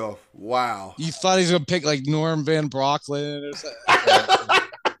yourself. Wow. You thought he was gonna pick like Norm Van Brocklin or something.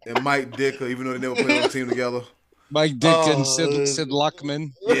 And Mike Dick, even though they never played on the team together. Mike Dick and Sid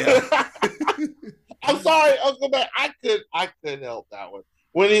Luckman. Yeah. I'm sorry, Uncle Matt. I couldn't help that one.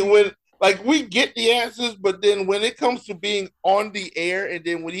 When like we get the answers, but then when it comes to being on the air, and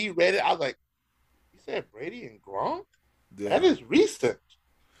then when he read it, I was like, "He said Brady and Gronk? Yeah. That is recent."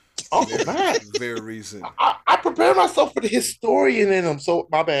 Oh, man. Very recent. I prepared myself for the historian in him. So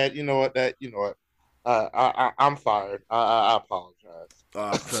my bad. You know what? I'm fired. I apologize.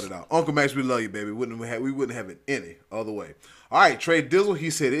 Cut it out. Uncle Max, we love you, baby. We wouldn't have it any other way. All right, Trey Dizzle, he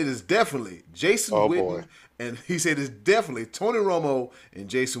said it is definitely Jason Witten. Boy. And he said it's definitely Tony Romo and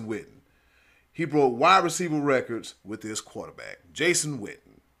Jason Witten. He broke wide receiver records with this quarterback. Jason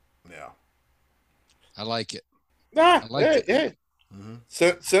Witten. Yeah. I like it. I like it. Yeah.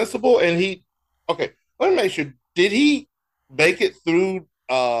 Mm-hmm. Sensible, and let me make sure. Did he make it through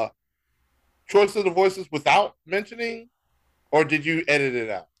Choice of the Voices without mentioning, or did you edit it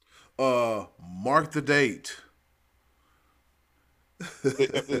out? Mark the date.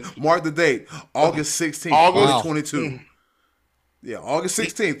 Mark the date. August 16th, 2022. Yeah, August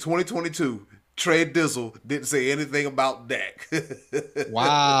 16th, 2022. Trey Dizzle didn't say anything about Dak.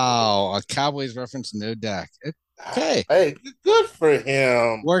 Wow. A Cowboys reference, no Dak. Okay. Hey, good for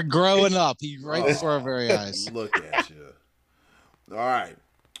him. We're growing up. He's right before our very eyes. Look at you. All right.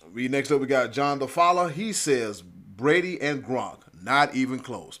 Next up, we got John DeFala. He says Brady and Gronk. Not even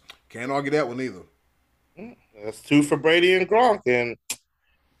close. Can't argue that one either. That's two for Brady and Gronk. And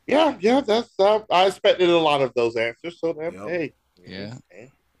yeah, that's I expected a lot of those answers. So hey. Yeah.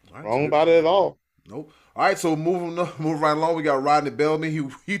 Wrong about it at all. Nope. All right, so move right along. We got Rodney Bellamy.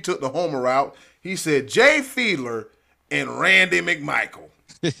 He took the homer route. He said Jay Fiedler and Randy McMichael.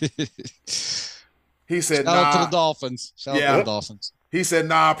 He said, Shout out to the Dolphins. Shout out to the Dolphins. He said,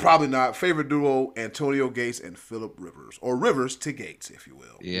 nah, probably not. Favorite duo, Antonio Gates and Phillip Rivers. Or Rivers to Gates, if you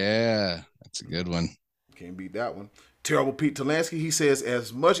will. Yeah, that's a good one. Can't beat that one. Terrible Pete Talansky, he says,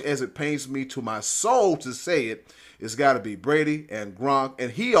 as much as it pains me to my soul to say it, it's got to be Brady and Gronk.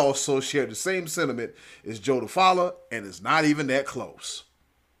 And he also shared the same sentiment as Joe DeFala, and it's not even that close.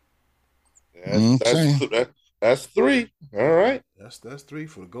 That's three. All right. That's three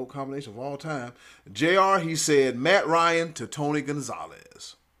for the GOAT combination of all time. JR, he said Matt Ryan to Tony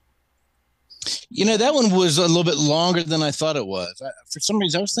Gonzalez. That one was a little bit longer than I thought it was. For some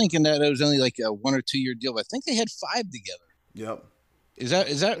reason, I was thinking that it was only like a 1 or 2 year deal, but I think they had 5 together. Yep. Is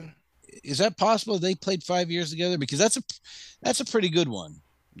that possible? They played 5 years together, because that's a pretty good one.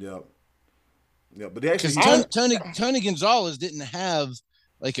 Yep. But they actually Tony Gonzalez didn't have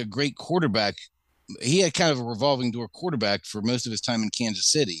like a great quarterback. He had kind of a revolving door quarterback for most of his time in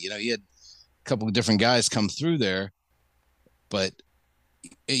Kansas City. He had a couple of different guys come through there, but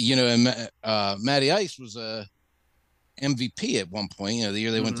and Matty Ice was a MVP at one point. The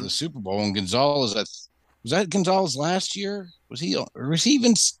year they went to the Super Bowl, and Gonzalez, was that Gonzalez last year? Was he, or was he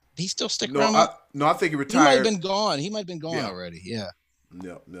even? He still stick around? I think he retired. He might have been gone already. Yeah.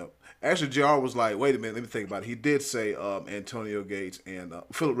 Yep. Actually, JR was like, wait a minute, let me think about it. He did say Antonio Gates and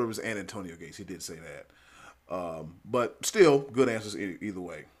Phillip Rivers and Antonio Gates. He did say that. But still, good answers either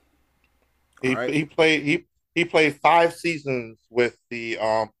way. He played 5 seasons with the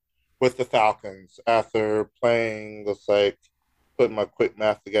Falcons after playing, putting my quick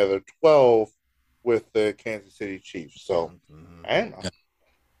math together, 12 with the Kansas City Chiefs. So,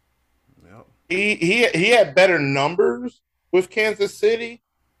 he had better numbers with Kansas City,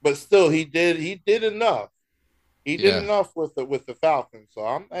 but still he did enough. He did enough with the Falcons. So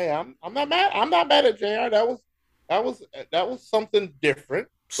I'm not mad. I'm not mad at JR. That was something different.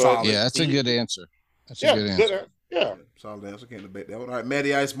 Yeah, that's a good answer. That's a good answer. Yeah. Solid answer. Can't debate that one. All right,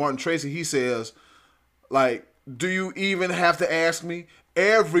 Matty Ice, Martin Tracy, he says, do you even have to ask me?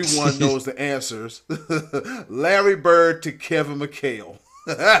 Everyone knows the answers. Larry Bird to Kevin McHale.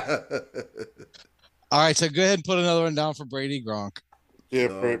 All right, so go ahead and put another one down for Brady Gronk. Yeah,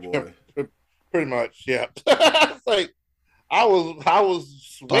 pretty much. Yeah. It's like I was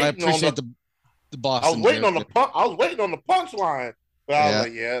waiting. But I appreciate the Boston. I was waiting on the punchline. But I was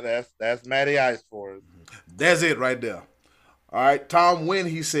like, that's Matty Ice for us. That's it right there. All right, Tom Wynn,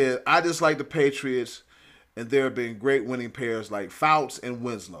 he said, I just like the Patriots, and there have been great winning pairs like Fouts and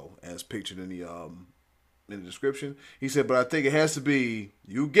Winslow, as pictured in the description. He said, but I think it has to be,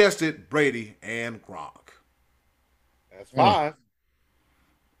 you guessed it, Brady and Gronk. That's 5.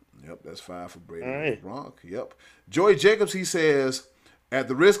 Yep, that's 5 for Brady and Gronk. Yep. Joey Jacobs, he says, at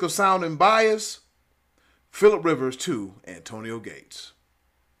the risk of sounding biased, Phillip Rivers to Antonio Gates.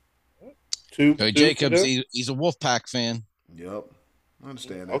 Joey Jacobs, he's a Wolfpack fan. Yep. I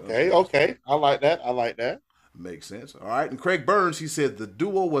understand that. Okay. I like that. Makes sense. All right. And Craig Burns, he said the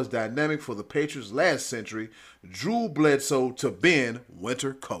duo was dynamic for the Patriots last century. Drew Bledsoe to Ben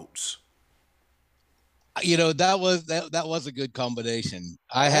Winter Coates. That was a good combination.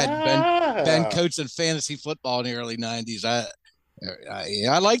 I had Ben Coates in fantasy football in the early 90s. I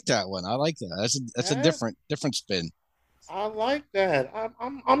like that one. I like that. That's a different spin. I like that.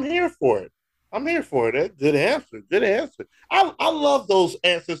 I'm here for it. Good answer. I love those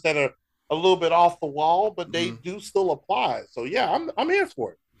answers that are a little bit off the wall, but they do still apply. So yeah, I'm here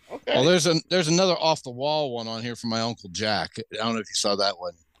for it. Okay. Well, there's another off the wall one on here from my Uncle Jack. I don't know if you saw that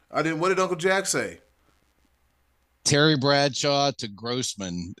one. I didn't. What did Uncle Jack say? Terry Bradshaw to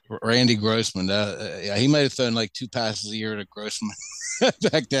Grossman, Randy Grossman. He might have thrown like 2 passes a year to Grossman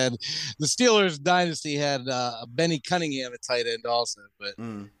back then. The Steelers dynasty had Benny Cunningham at tight end also, but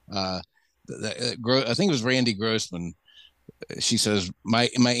I think it was Randy Grossman. She says my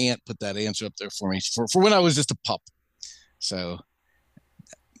aunt put that answer up there for me for when I was just a pup. So,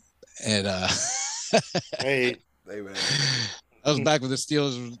 and hey, man. I was back with the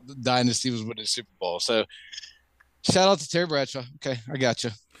Steelers dynasty was winning the Super Bowl. So. Shout out to Terry Bradshaw. Okay, I got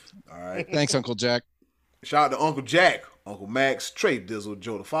you. All right. Thanks, Uncle Jack. Shout out to Uncle Jack, Uncle Max, Trey Dizzle,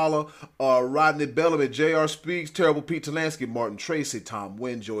 Joe DeFala, Rodney Bellamy, J.R. Speaks, Terrible Pete Talansky, Martin Tracy, Tom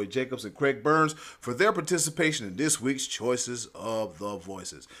Wynn, Joey Jacobs, and Craig Burns for their participation in this week's Choices of the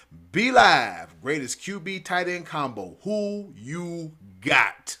Voices. Be Live, greatest QB tight end combo. Who you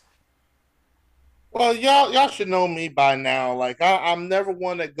got? Well, y'all should know me by now. Like I'm never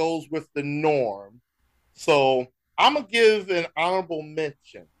one that goes with the norm. So I'm gonna give an honorable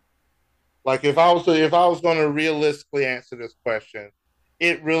mention. Like if I was going to realistically answer this question,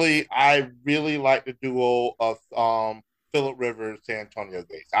 I really like the duo of Phillip Rivers to Antonio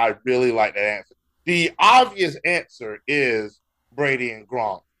Gates. I really like that answer. The obvious answer is Brady and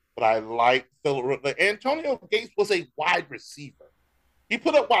Gronk, but I like Philip. Antonio Gates was a wide receiver. He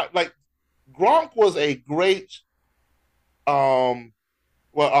put up wide. Like Gronk was a great red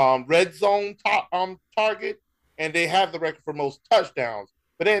zone target, and they have the record for most touchdowns.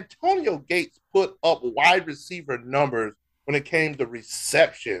 But Antonio Gates put up wide receiver numbers when it came to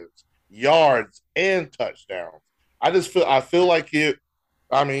receptions, yards, and touchdowns. I feel like it.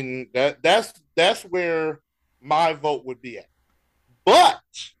 I mean that's where my vote would be at. But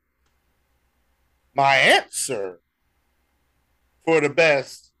my answer for the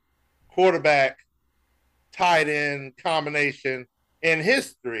best quarterback tight end combination in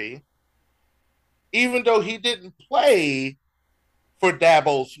history, even though he didn't play for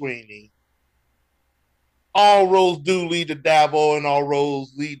Dabo Sweeney, all roads do lead to Dabo and all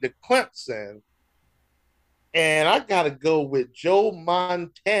roads lead to Clemson. And I got to go with Joe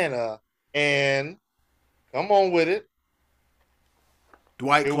Montana and come on with it.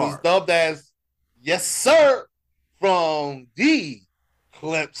 Dwight Clark. It was dubbed as, yes, sir, from the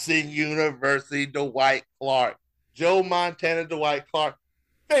Clemson University, Dwight Clark. Joe Montana, Dwight Clark,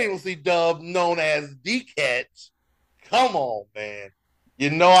 famously dubbed, known as D-Catch. Come on, man. You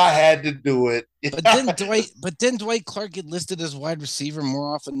know I had to do it. But didn't Dwight Clark get listed as wide receiver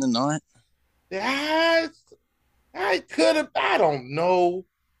more often than not? I could have. I don't know.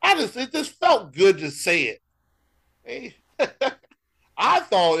 It just felt good to say it. I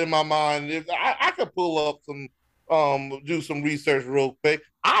thought in my mind, if I could pull up some, do some research real quick.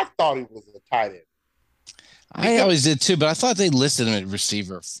 I thought he was a tight end. I always did too, but I thought they listed him at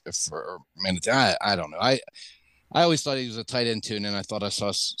receiver for a minute. I don't know. I always thought he was a tight end too, and then I thought I saw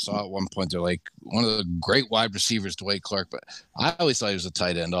at one point they're like one of the great wide receivers, Dwight Clark, but I always thought he was a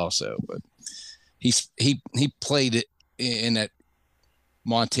tight end also. But he played it in that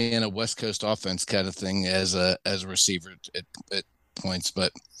Montana West Coast offense kind of thing as a receiver at points.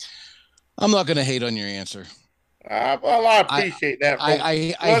 But I'm not going to hate on your answer. Well, I appreciate that. I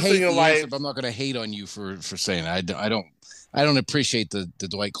hate the answer, but I'm not going to hate on you for saying it. I don't appreciate the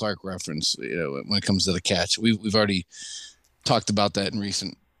Dwight Clark reference. You know, when it comes to the catch, we've already talked about that in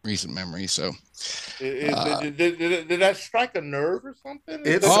recent memory. So, did that strike a nerve or something?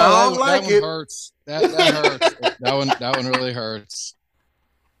 It sounds like that one hurts. That hurts. that one really hurts.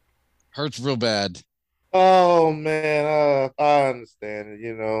 Hurts real bad. Oh man, I understand it.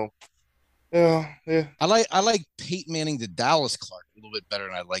 You know. Yeah. I like Peyton Manning to Dallas Clark a little bit better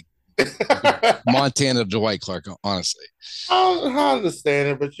than I like Montana Dwight Clark, honestly. I understand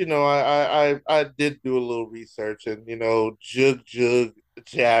it, but you know, I did do a little research, and you know, jug, jab.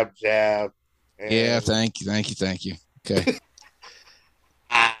 And... Yeah, thank you. Okay.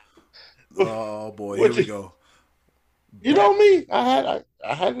 Oh boy, here we go. You know me, I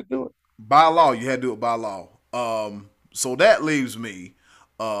had to do it by law. You had to do it by law. So that leaves me.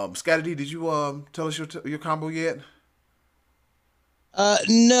 Scotty D, did you tell us your combo yet?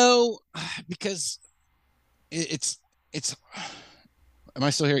 No, because it's. Am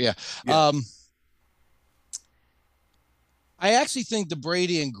I still here? Yeah. I actually think the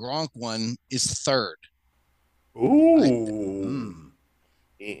Brady and Gronk one is third. Ooh.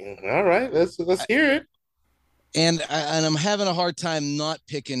 All right, let's hear it. And I'm having a hard time not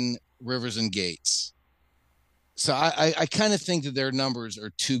picking Rivers and Gates. So I kind of think that their numbers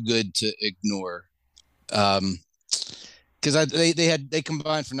are too good to ignore, because they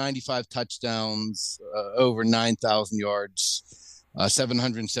combined for 95 touchdowns, over 9,000 yards,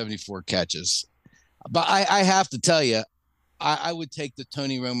 774 catches. But I have to tell you, I would take the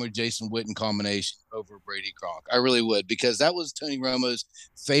Tony Romo Jason Witten combination over Brady Gronk. I really would, because that was Tony Romo's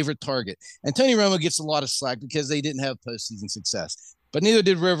favorite target, and Tony Romo gets a lot of slack because they didn't have postseason success, but neither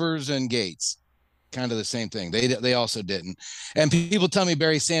did Rivers and Gates. Kind of the same thing. They also didn't. And people tell me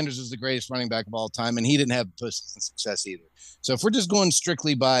Barry Sanders is the greatest running back of all time, and he didn't have postseason success either. So if we're just going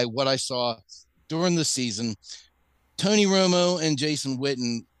strictly by what I saw during the season, Tony Romo and Jason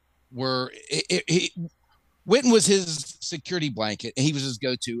Witten were Witten was his security blanket, and he was his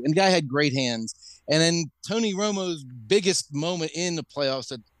go-to. And the guy had great hands. And then Tony Romo's biggest moment in the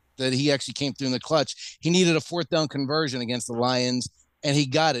playoffs that he actually came through in the clutch, he needed a fourth down conversion against the Lions, and he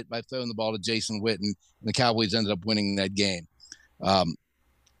got it by throwing the ball to Jason Witten, and the Cowboys ended up winning that game.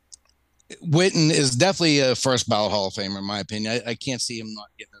 Witten is definitely a first ballot Hall of Famer, in my opinion. I can't see him not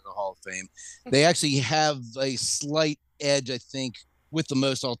getting into the Hall of Fame. They actually have a slight edge, I think, with the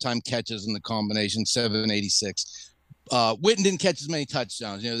most all-time catches in the combination, 786. Witten didn't catch as many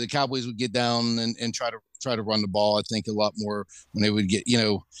touchdowns. You know, the Cowboys would get down and try to run the ball, I think, a lot more when they would get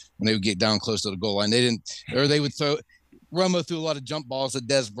down close to the goal line. They would throw. Romo threw a lot of jump balls at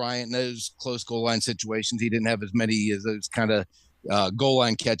Des Bryant in those close goal line situations. He didn't have as many as those kind of goal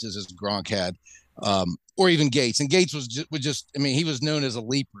line catches as Gronk had, or even Gates. And Gates was just I mean, he was known as a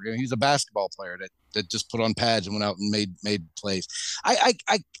leaper. You know, he was a basketball player that just put on pads and went out and made plays. I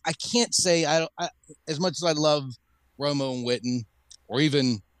can't say as much as I love Romo and Witten, or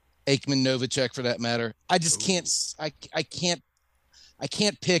even Aikman, Novacek for that matter. I just can't. I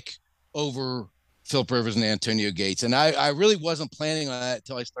can't pick over Philip Rivers and Antonio Gates. And I really wasn't planning on that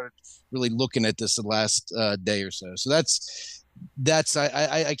until I started really looking at this the last day or so. So that's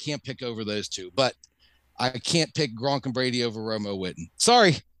I can't pick over those two, but I can't pick Gronk and Brady over Romo Witten.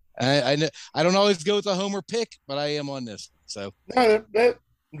 Sorry. I don't always go with a homer pick, but I am on this. So no,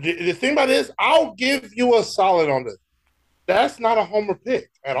 the thing about this, I'll give you a solid on this. That's not a homer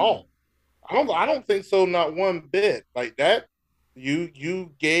pick at all. I don't think so, not one bit. Like that,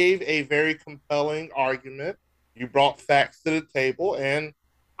 you gave a very compelling argument. You brought facts to the table, and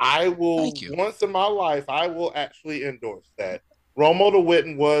I will, once in my life, I will actually endorse that. Romo to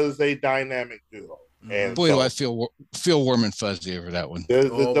Witten was a dynamic duo. And boy, do I feel warm and fuzzy over that one.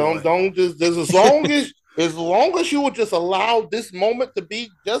 Don't just as long as you would just allow this moment to be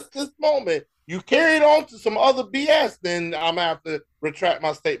just this moment, you carried on to some other BS, then I'm gonna have to retract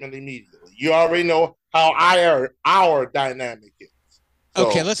my statement immediately. You already know how our dynamic is. So,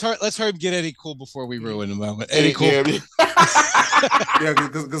 okay, let's hurry and get Eddie Cool before we ruin the moment. Eddie Cool. Yeah,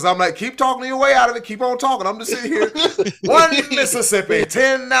 because I'm like, keep talking your way out of it. Keep on talking. I'm just sitting here. 1 Mississippi,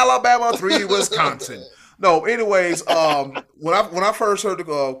 10 Alabama, 3 Wisconsin. No, anyways, when I first heard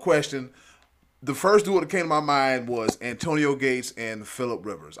the question, the first duo that came to my mind was Antonio Gates and Philip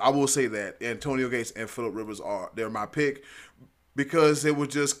Rivers. I will say that Antonio Gates and Philip Rivers they're my pick because they were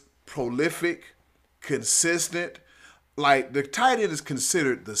just prolific, consistent. Like the tight end is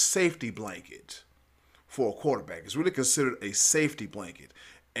considered the safety blanket for a quarterback. It's really considered a safety blanket.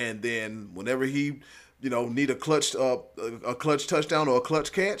 And then whenever he, need a clutch touchdown or a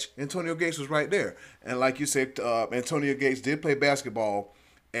clutch catch, Antonio Gates was right there. And like you said, Antonio Gates did play basketball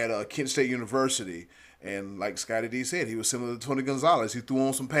at Kent State University. And like Scotty D said, he was similar to Tony Gonzalez. He threw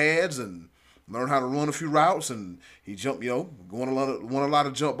on some pads and learned how to run a few routes. And he jumped, won a lot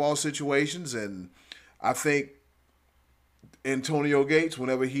of jump ball situations. And I think Antonio Gates,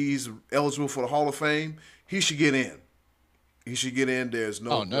 whenever he's eligible for the Hall of Fame, he should get in. He should get in. There's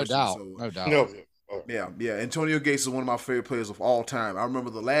no no doubt. So, no doubt. No. Yeah. Antonio Gates is one of my favorite players of all time. I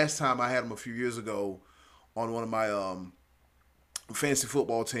remember the last time I had him a few years ago on one of my fantasy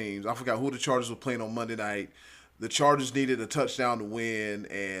football teams. I forgot who the Chargers were playing on Monday night. The Chargers needed a touchdown to win,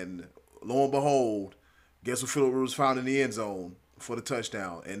 and lo and behold, guess what Philip Rivers found in the end zone for the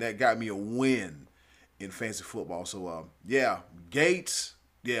touchdown, and that got me a win in fantasy football. So, Gates,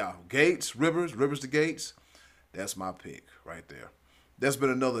 Rivers to Gates. That's my pick right there. That's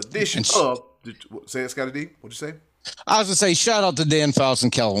been another edition of say it, Scotty D. What'd you say? I was gonna say shout out to Dan Fouts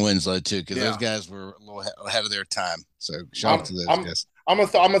and Kellen Winslow too, because those guys were a little ahead of their time. So shout out to those guys. I'm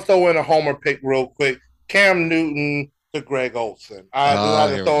gonna throw in a homer pick real quick. Cam Newton to Greg Olsen. I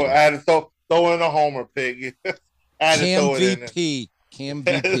had to throw in a homer pick. Cam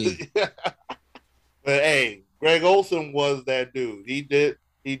VP. But hey, Greg Olsen was that dude. He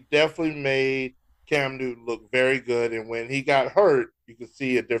definitely made Cam Newton look very good. And when he got hurt, you could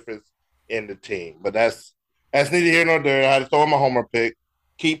see a difference in the team. But that's neither here nor there. I had to throw him a homer pick.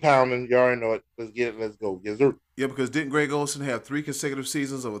 Keep pounding. You already know it. Let's get it. Let's go. Yes, sir. Yeah, because didn't Greg Olsen have 3 consecutive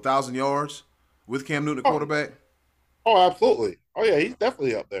seasons of 1,000 yards with Cam Newton at quarterback? Oh, absolutely. Oh, yeah, he's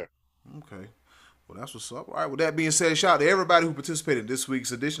definitely up there. Okay. Well, that's what's up. All right, with that being said, shout out to everybody who participated in this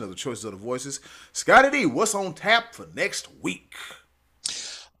week's edition of the Choices of the Voices. Scotty D, what's on tap for next week?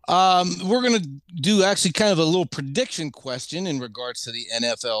 We're going to do actually kind of a little prediction question in regards to the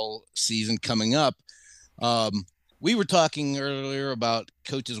NFL season coming up. We were talking earlier about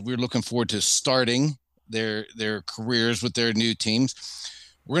coaches we're looking forward to starting their careers with their new teams.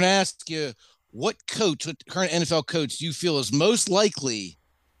 We're going to ask you what current NFL coach do you feel is most likely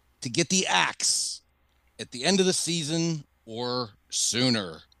to get the axe at the end of the season or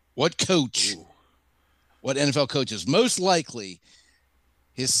sooner? What NFL coach is most likely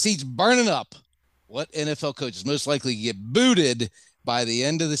his seat's burning up? What NFL coach is most likely to get booted by the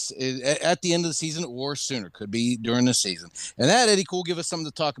end of at the end of the season or sooner? Could be during the season. And that, Eddie Cool, give us something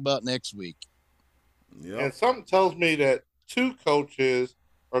to talk about next week. Yep. And something tells me that 2 coaches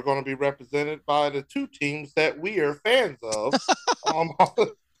are going to be represented by the 2 teams that we are fans of.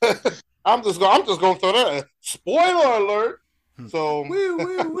 I'm just going to throw that. Spoiler alert: So, woo,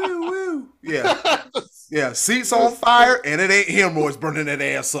 woo, woo, woo. Yeah. Yeah. Seats on fire, and it ain't hemorrhoids burning that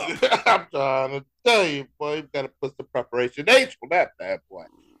ass up. I'm trying to tell you, boy, you got to put some preparation H on that bad boy.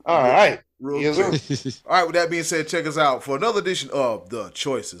 All right. Real quick. All right, with that being said, check us out for another edition of The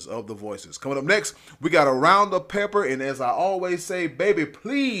Choices of the Voices. Coming up next, we got a round of pepper, and as I always say, baby,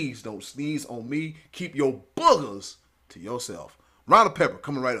 please don't sneeze on me. Keep your boogers to yourself. Round of pepper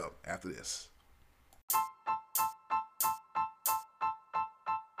coming right up after this.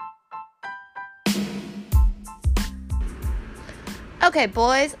 Okay,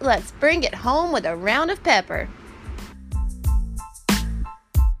 boys, let's bring it home with a round of pepper.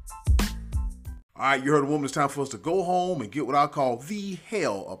 All right, you heard a woman. It's time for us to go home and get what I call the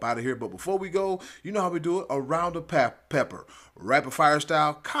hell up out of here. But before we go, you know how we do it. A round of pepper. Rapid fire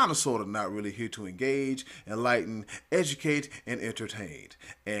style, kind of, sort of, not really here to engage, enlighten, educate, and entertain.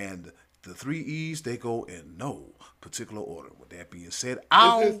 And the 3 E's, they go in no particular order. With that being said,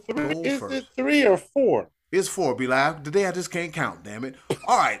 I'll go first. Is it 3 or 4? It's 4, B-Live. Today I just can't count, damn it.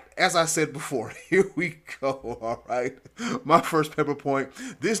 All right, as I said before, here we go, all right. My first pepper point,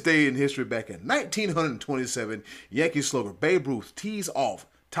 this day in history back in 1927, Yankee slugger Babe Ruth tees off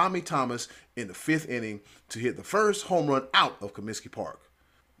Tommy Thomas in the 5th inning to hit the first home run out of Comiskey Park.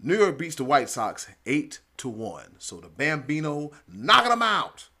 New York beats the White Sox 8-1, so the Bambino knocking them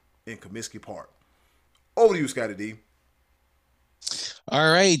out in Comiskey Park. Over to you, Scotty D.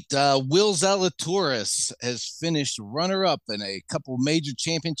 All right. Will Zalatoris has finished runner-up in a couple major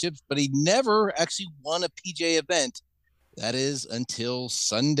championships, but he never actually won a PGA event. That is until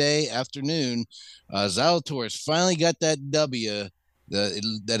Sunday afternoon. Zalatoris finally got that W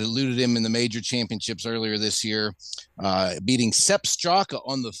that eluded him in the major championships earlier this year, beating Sepp Straka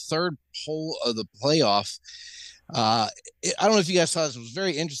on the 3rd hole of the playoff. I don't know if you guys saw this. It was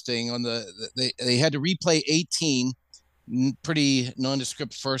very interesting. They had to replay 18. Pretty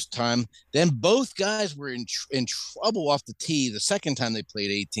nondescript first time. Then both guys were in trouble off the tee the second time they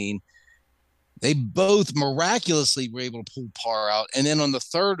played 18. They both miraculously were able to pull par out. And then on the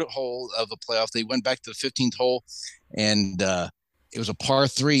 3rd hole of the playoff, they went back to the 15th hole, and it was a par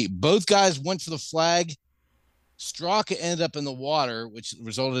 3. Both guys went for the flag. Straka ended up in the water, which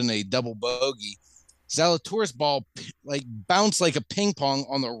resulted in a double bogey. Zalatoris' ball bounced like a ping pong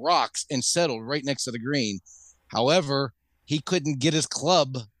on the rocks and settled right next to the green. However, he couldn't get his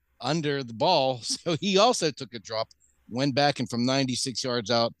club under the ball, so he also took a drop, went back, and from 96 yards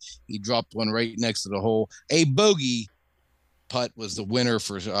out, he dropped one right next to the hole. A bogey putt was the winner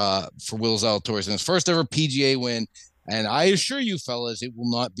for Will Zalatoris in his first ever PGA win, and I assure you, fellas, it will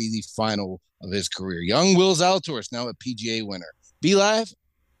not be the final of his career. Young Will Zalatoris, now a PGA winner. Be live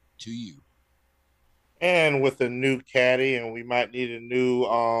to you. And with a new caddy, and we might need a new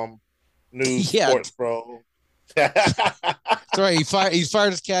sports pro. That's right. He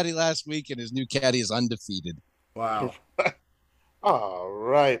fired his caddy last week, and his new caddy is undefeated. Wow. All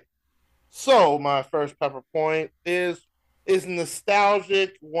right. So my first pepper point is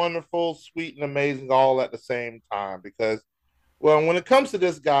nostalgic, wonderful, sweet, and amazing all at the same time. Because, well, when it comes to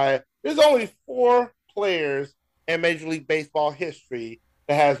this guy, there's only 4 players in Major League Baseball history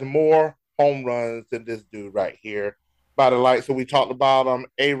that has more home runs than this dude right here. By the light, so we talked about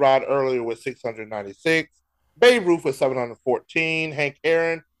A-Rod earlier with 696. Babe Ruth with 714, Hank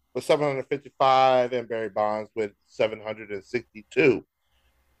Aaron with 755, and Barry Bonds with 762.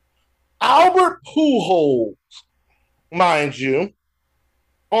 Albert Pujols, mind you,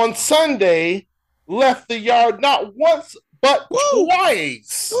 on Sunday left the yard not once but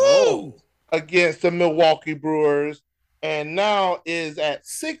twice against the Milwaukee Brewers, and now is at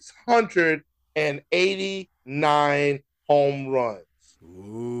 689 home runs.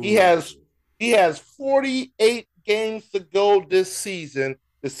 Ooh. He has 48 games to go this season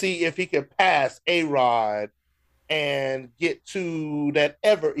to see if he can pass A-Rod and get to that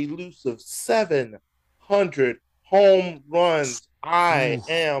ever elusive 700 home runs. I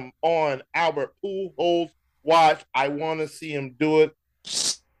am on Albert Pujols' watch. I want to see him do it.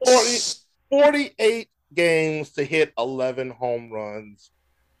 48 games to hit 11 home runs.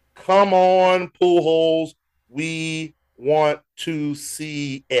 Come on, Pujols. We want to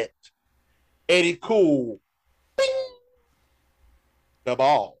see it. Eddie Cool. Bing! The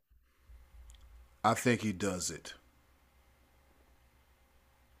ball. I think he does it.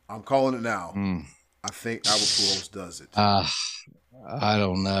 I'm calling it now. I think Albert Pujols does it. I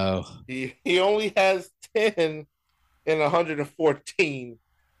don't know. He only has 10 in 114.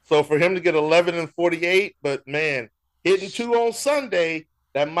 So for him to get 11 and 48, but man, hitting 2 on Sunday,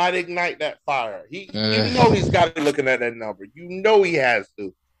 that might ignite that fire. You know he's got to be looking at that number. You know he has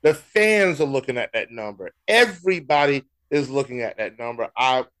to. The fans are looking at that number. Everybody is looking at that number.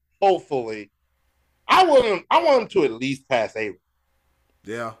 I want them to at least pass 8.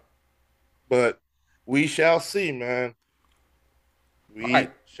 Yeah. But we shall see, man. All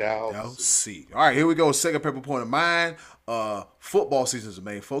right. Shall see. All right, here we go. Second pepper point of mine. Football season is the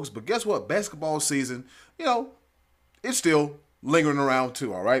main focus, but guess what? Basketball season, it's still lingering around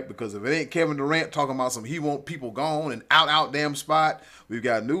too. All right, because if it ain't Kevin Durant talking about he want people gone and out damn spot, we've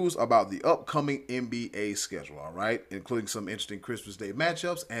got news about the upcoming NBA schedule. All right, including some interesting Christmas Day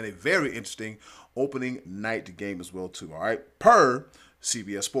matchups and a very interesting opening night game as well too. All right, per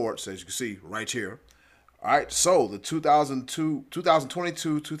CBS Sports, as you can see right here. All right, so the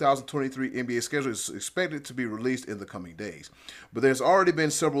 2022-2023 NBA schedule is expected to be released in the coming days. But there's already been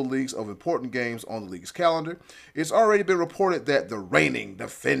several leagues of important games on the league's calendar. It's already been reported that the reigning,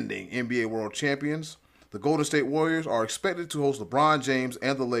 defending NBA World Champions, the Golden State Warriors, are expected to host LeBron James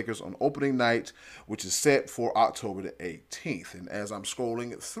and the Lakers on opening night, which is set for October the 18th. And as I'm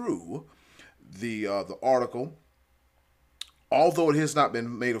scrolling through the article, although it has not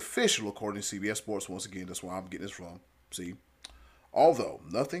been made official, according to CBS Sports, once again, that's where I'm getting this from. See, although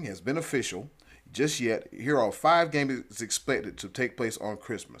nothing has been official just yet, here are 5 games expected to take place on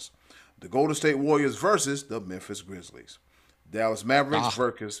Christmas: the Golden State Warriors versus the Memphis Grizzlies, Dallas Mavericks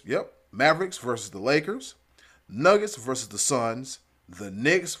versus the Lakers, Nuggets versus the Suns, the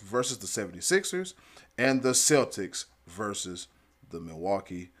Knicks versus the 76ers, and the Celtics versus the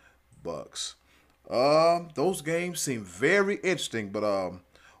Milwaukee Bucks. Those games seem very interesting, but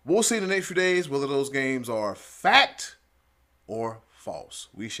we'll see in the next few days whether those games are fact or false.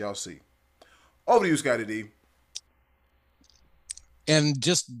 We shall see. Over to you, Scotty D. And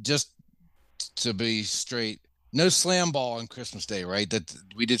just to be straight, no slam ball on Christmas Day, right? That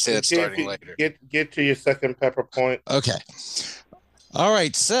we did say that's starting later. Get to your second pepper point. Okay. All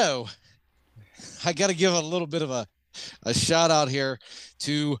right, so I got to give a little bit of a shout out here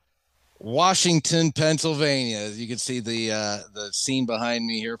to Washington, Pennsylvania. As you can see the scene behind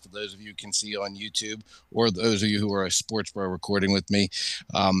me here, for those of you who can see on YouTube, or those of you who are a sports bro recording with me.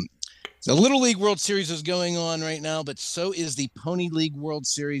 The Little League World Series is going on right now, but so is the Pony League World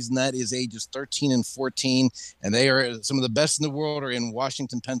Series, and that is ages 13 and 14, and they are some of the best in the world are in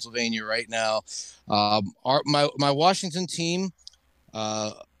Washington, Pennsylvania right now. My Washington team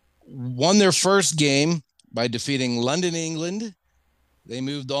won their first game by defeating London, England. They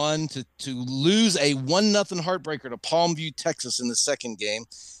moved on to lose a 1-0 heartbreaker to Palmview, Texas in the second game.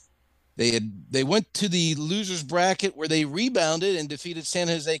 They went to the losers bracket where they rebounded and defeated San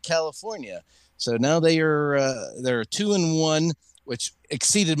Jose, California. So now they're 2-1, which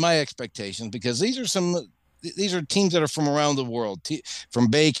exceeded my expectations, because these are teams that are from around the world, from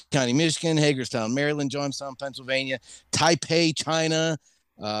Bay County, Michigan, Hagerstown, Maryland, Johnstown, Pennsylvania, Taipei, China.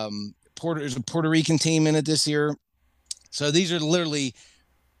 There's a Puerto Rican team in it this year. So this is literally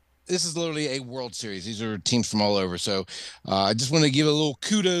a World Series. These are teams from all over. So I just want to give a little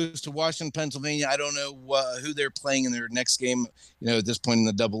kudos to Washington, Pennsylvania. I don't know who they're playing in their next game. At this point in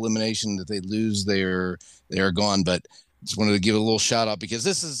the double elimination, that they lose, they are gone. But just wanted to give a little shout out, because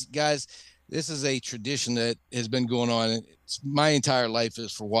this is a tradition that has been going on. My entire life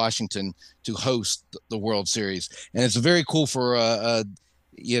is for Washington to host the World Series, and it's very cool for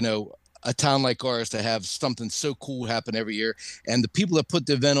a town like ours to have something so cool happen every year. And the people that put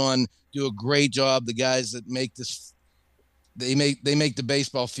the event on do a great job. The guys that make this, they make the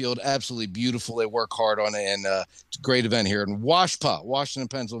baseball field absolutely beautiful. They work hard on it, and it's a great event here in Washpa, Washington,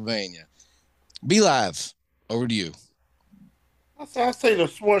 Pennsylvania. Be Live, over to you. I say the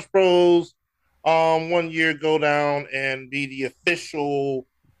Sports Bros 1 year go down and be the official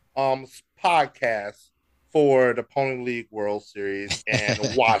podcast for the Pony League World Series and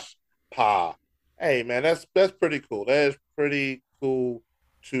Wash Pa. Hey man, that's pretty cool. That is pretty cool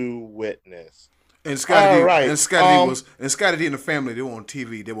to witness. And Scotty D and the family, they were on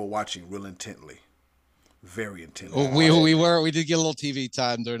TV. They were watching real intently, very intently. Oh, we did get a little TV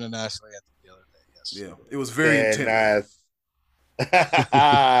time during the national anthem the other day. Yes. Yeah, it was very intense.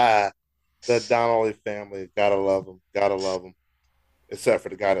 Nice. The Donnelly family, gotta love them. Except for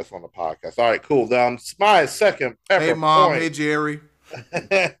the guy that's on the podcast. All right, cool. My second pepper point. Hey, Mom. Hey, Jerry.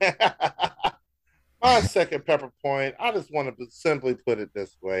 My second pepper point, I just want to simply put it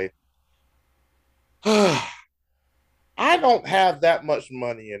this way. I don't have that much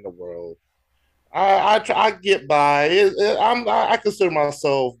money in the world. I get by. I consider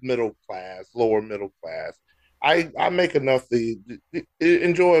myself middle class, lower middle class. I make enough to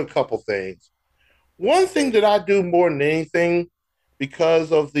enjoy a couple things. One thing that I do more than anything,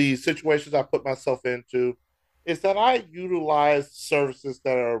 because of the situations I put myself into, is that I utilize services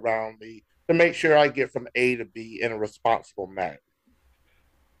that are around me to make sure I get from A to B in a responsible manner.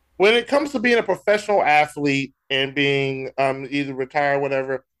 When it comes to being a professional athlete and being either retired,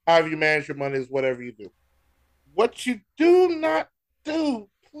 whatever, however you manage your money is whatever you do. What you do not do,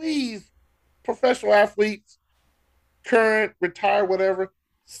 please, professional athletes, current, retired, whatever,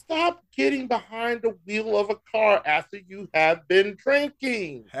 stop getting behind the wheel of a car after you have been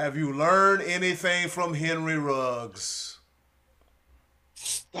drinking. Have you learned anything from Henry Ruggs?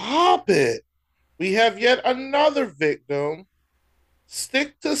 Stop it. We have yet another victim.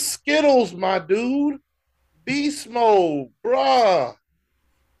 Stick to Skittles, my dude. Beast mode, bruh.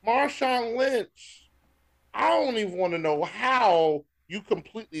 Marshawn Lynch. I don't even want to know how you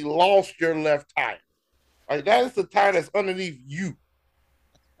completely lost your left tire. Like, that is the tire that's underneath you.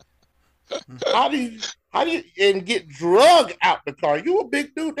 How do you and get drug out the car? You a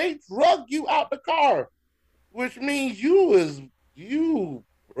big dude, they drug you out the car. Which means you,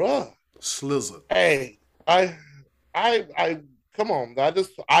 bruh. Slizzard. Hey, I come on. I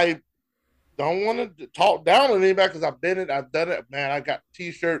don't want to talk down on anybody because I've done it, man. I got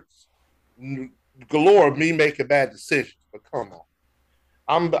t-shirts galore of me making bad decisions. But come on.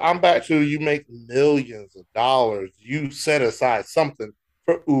 I'm back to you make millions of dollars. You set aside something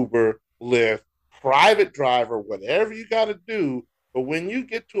for Uber, Lyft, private driver, whatever you got to do. But when you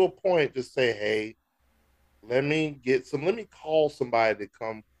get to a point, just say, hey, let me call somebody to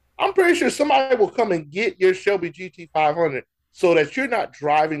come. I'm pretty sure somebody will come and get your Shelby GT500 so that you're not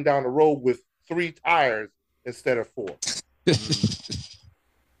driving down the road with 3 tires instead of 4.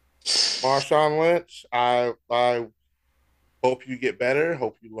 Marshawn Lynch, I hope you get better.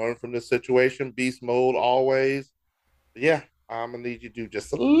 Hope you learn from this situation. Beast mode always. But yeah, I'm going to need you to do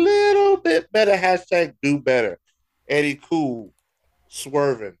just a little bit better. Hashtag do better. Eddie Cool,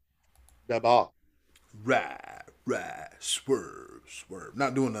 swerving the ball. Right, swerve.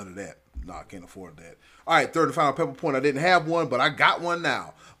 Not doing none of that. No, I can't afford that. All right, third and final pepper point. I didn't have one, but I got one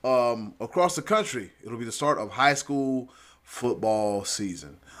now. Across the country, it'll be the start of high school football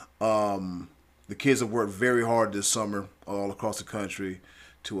season. The kids have worked very hard this summer all across the country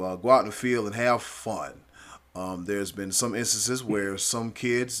to go out in the field and have fun. There's been some instances where some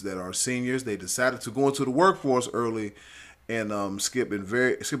kids that are seniors, they decided to go into the workforce early and skip a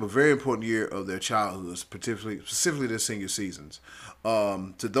very important year of their childhoods, specifically their senior seasons.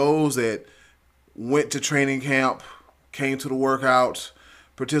 To those that went to training camp, came to the workout,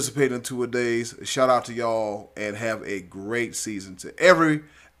 participated in 2 days, shout out to y'all and have a great season. To every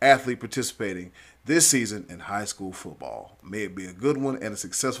athlete participating this season in high school football, may it be a good one and a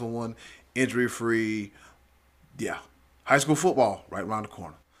successful one, injury-free. Yeah, high school football right around the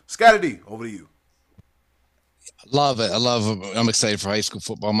corner. Scotty D, over to you. Love it. I'm excited for high school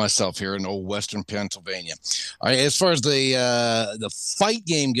football myself here in old Western Pennsylvania. All right, as far as the fight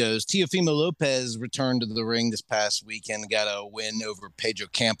game goes, Teofimo Lopez returned to the ring this past weekend, got a win over Pedro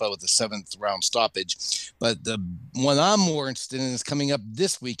Campa with a 7th round stoppage. But the one I'm more interested in is coming up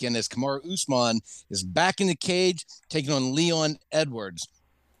this weekend as Kamaru Usman is back in the cage taking on Leon Edwards.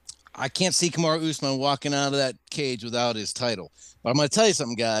 I can't see Kamaru Usman walking out of that cage without his title. But I'm going to tell you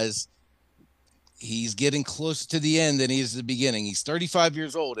something, guys. He's getting closer to the end than he is at the beginning. He's 35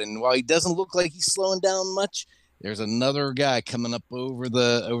 years old, and while he doesn't look like he's slowing down much, there's another guy coming up over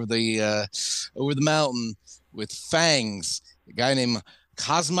the mountain with fangs. A guy named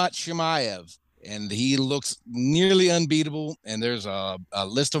Kazmat Shemaev, and he looks nearly unbeatable. And there's a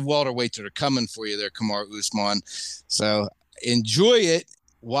list of welterweights that are coming for you there, Kamaru Usman. So enjoy it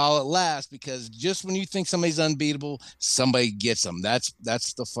while it lasts, because just when you think somebody's unbeatable, somebody gets them. That's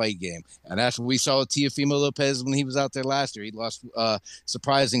the fight game. And that's what we saw with Teofimo Lopez when he was out there last year. He lost a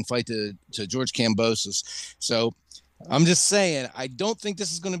surprising fight to George Kambosos. So I'm just saying, I don't think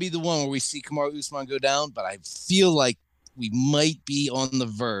this is going to be the one where we see Kamaru Usman go down, but I feel like we might be on the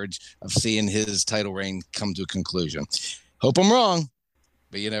verge of seeing his title reign come to a conclusion. Hope I'm wrong,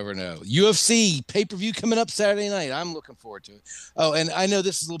 but you never know. UFC pay-per-view coming up Saturday night. I'm looking forward to it. Oh, and I know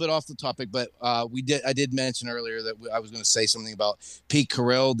this is a little bit off the topic, but I did mention earlier that I was going to say something about Pete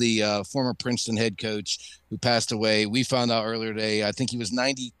Carell, the former Princeton head coach who passed away. We found out earlier today, I think he was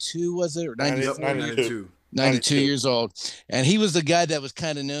 92, was it? Or 92. 92 years old. And he was the guy that was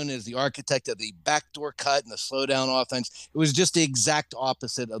kind of known as the architect of the backdoor cut and the slow down offense. It was just the exact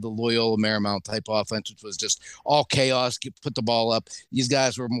opposite of the Loyola Marymount type offense, which was just all chaos, put the ball up. These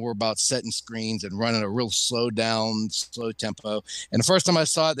guys were more about setting screens and running a real slow tempo. And the first time I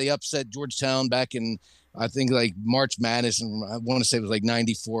saw it, they upset Georgetown back in, I think, like March Madness, and I want to say it was like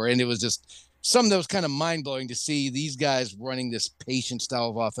 94. And it was just something that was kind of mind-blowing to see these guys running this patient style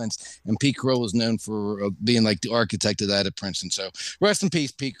of offense. And Pete Carroll is known for being like the architect of that at Princeton. So rest in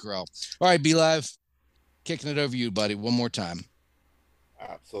peace, Pete Carroll. All right, B-Live, kicking it over to you, buddy, one more time.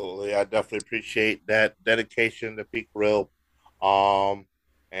 Absolutely. I definitely appreciate that dedication to Pete Carroll.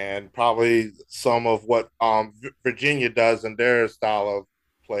 And probably some of what Virginia does in their style of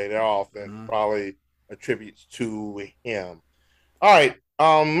play, their offense, probably attributes to him. All right.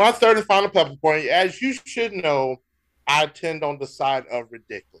 My third and final pepper point, as you should know, I tend on the side of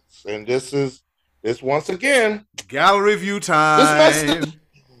ridiculous. And this once again. Gallery view time.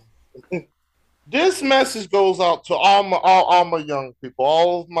 This message goes out to all my young people,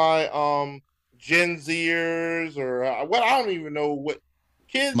 all of my Gen Zers, or what I don't even know what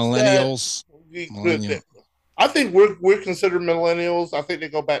kids. Millennials. I think we're considered millennials. I think they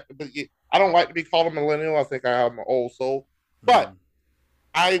go back. But I don't like to be called a millennial. I think I have an old soul. But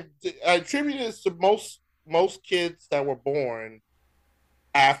I attribute this to most kids that were born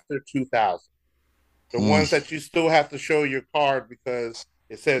after 2000. The ones that you still have to show your card because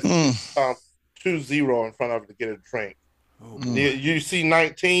it says 20 in front of it to get a drink. You see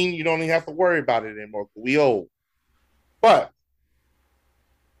 19, you don't even have to worry about it anymore. We old. But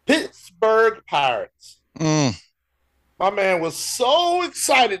Pittsburgh Pirates. My man was so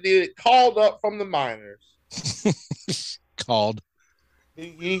excited that it called up from the minors. Called.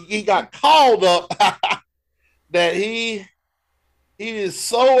 He got called up that he is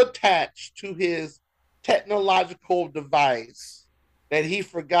so attached to his technological device that he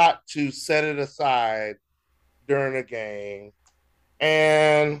forgot to set it aside during a game.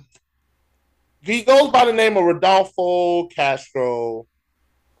 And he goes by the name of Rodolfo Castro.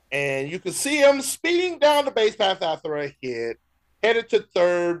 And you can see him speeding down the base path after a hit, headed to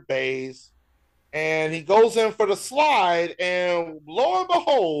third base. And he goes in for the slide, and lo and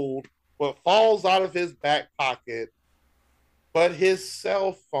behold, what falls out of his back pocket, but his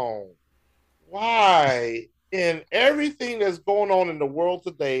cell phone. Why, in everything that's going on in the world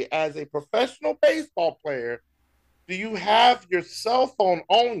today, as a professional baseball player, do you have your cell phone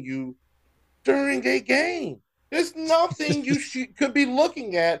on you during a game? There's nothing you could be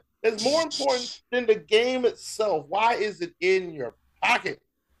looking at that's more important than the game itself. Why is it in your pocket?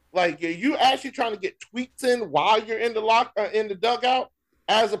 Like, are you actually trying to get tweets in while you're in the dugout,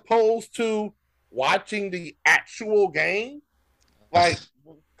 as opposed to watching the actual game? Like,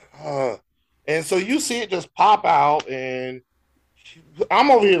 and so you see it just pop out, and I'm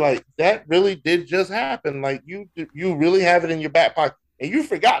over here like, that really did just happen. Like, you really have it in your back pocket, and you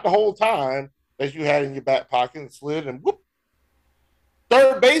forgot the whole time that you had it in your back pocket and slid, and whoop.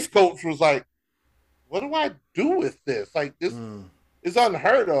 Third base coach was like, what do I do with this? Like, this is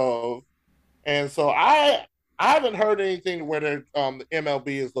unheard of. And so I haven't heard anything where the MLB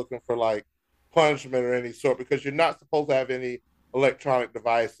is looking for like punishment or any sort, because you're not supposed to have any electronic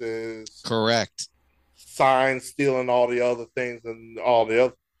devices. Correct. Signs stealing all the other things and all the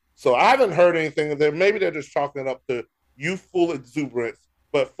other. So I haven't heard anything of that. Maybe they're just chalking it up to youthful exuberance.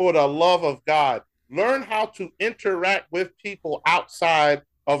 But for the love of God, learn how to interact with people outside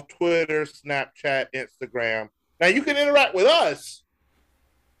of Twitter, Snapchat, Instagram. Now, you can interact with us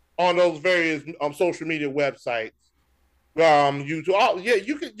on those various social media websites. You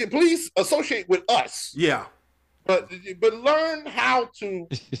can please associate with us. Yeah. But learn how to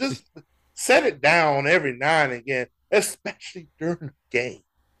just set it down every now and again, especially during the game.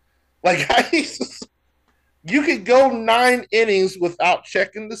 Like, you could go 9 innings without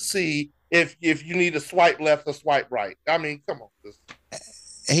checking to see if you need a swipe left or swipe right. I mean, come on.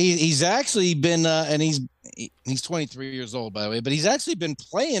 He's actually been, and he's 23 years old, by the way, but he's actually been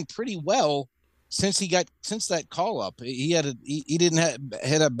playing pretty well since that call up. He had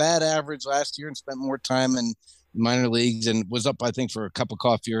a bad average last year and spent more time in minor leagues and was up, I think, for a cup of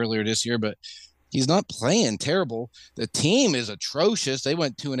coffee earlier this year, but he's not playing terrible. The team is atrocious. They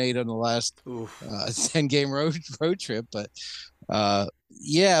went 2-8 on the last 10-game road trip, but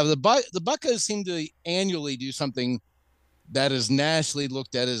yeah, the Buccos seem to annually do something that is nationally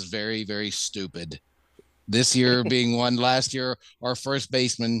looked at as very, very stupid. This year being one. Last year, our first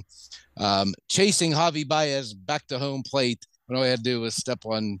baseman chasing Javi Baez back to home plate when all he had to do was step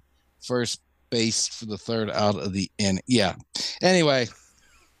on first base for the third out of the inning. Yeah. Anyway,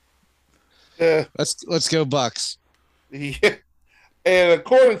 let's go Bucks. Yeah. And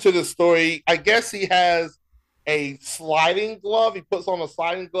according to the story, I guess he has a sliding glove. He puts on a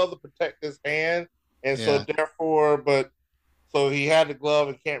sliding glove to protect his hand, and so therefore, so he had the glove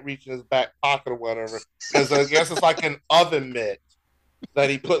and can't reach in his back pocket or whatever. Because I guess it's like an oven mitt that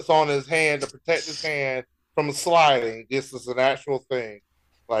he puts on his hand to protect his hand from sliding. This is an actual thing.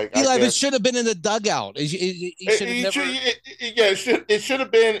 Like Eli, it should have been in the dugout. It should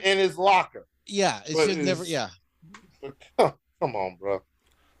have been in his locker. Yeah, it should never. Yeah. Come on, bro.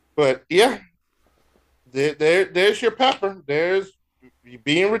 But yeah, there's your pepper. There's you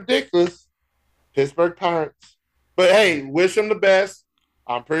being ridiculous, Pittsburgh Pirates. But hey, wish him the best.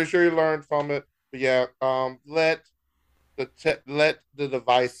 I'm pretty sure he learned from it. But yeah, let the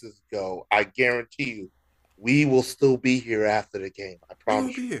devices go. I guarantee you, we will still be here after the game. I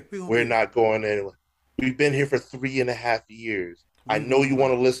promise you. We're not going anywhere. We've been here for 3.5 years. I know you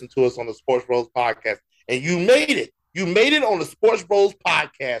want to listen to us on the Sports Bros podcast, and you made it. You made it on the Sports Bros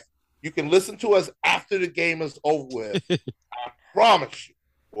podcast. You can listen to us after the game is over with. I promise you,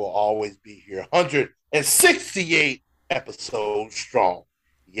 we'll always be here. 168 episodes strong.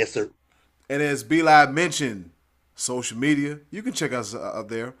 Yes, sir. And as B-Live mentioned, social media, you can check us out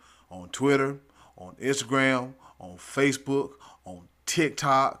there on Twitter, on Instagram, on Facebook, on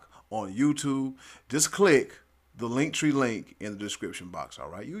TikTok, on YouTube. Just click the Linktree link in the description box, all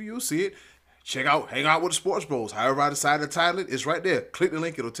right? You'll see it. Hang out with the Sports Bros. However I decide to title it, it's right there. Click the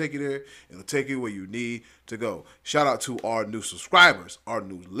link. It'll take you there. It'll take you where you need to go. Shout out to our new subscribers, our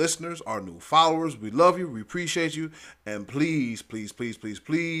new listeners, our new followers. We love you. We appreciate you. And please, please, please, please,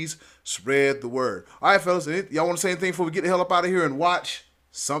 please spread the word. All right, fellas. Y'all want to say anything before we get the hell up out of here and watch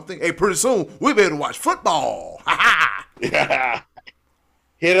something? Hey, pretty soon, we'll be able to watch football. Yeah.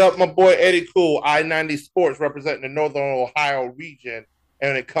 Hit up my boy Eddie Cool, I-90 Sports, representing the Northern Ohio region. And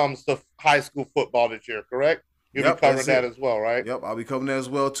when it comes to high school football this year, correct? You'll be covering that as well, right? Yep, I'll be covering that as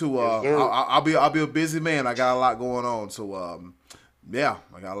well too. Yes, I'll be a busy man. I got a lot going on, so yeah,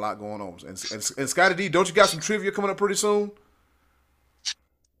 I got a lot going on. And Scotty D, don't you got some trivia coming up pretty soon?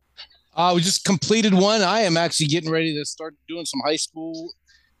 We just completed one. I am actually getting ready to start doing some high school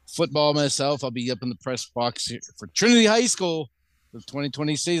football myself. I'll be up in the press box here for Trinity High School for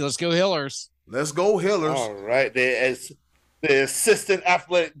 2020 season. Let's go Hillers! Let's go Hillers! All right, there's the assistant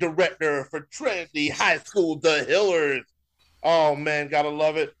athletic director for Trinity High School, the Hillers. Oh, man, gotta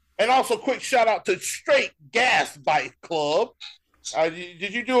love it. And also, quick shout out to Straight Gas Bike Club.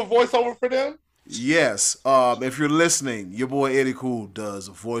 Did you do a voiceover for them? Yes. If you're listening, your boy Eddie Cool does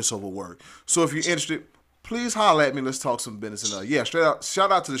voiceover work. So if you're interested, please holler at me. Let's talk some business. And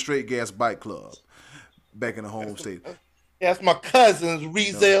shout out to the Straight Gas Bike Club back in the home state. That's my cousins,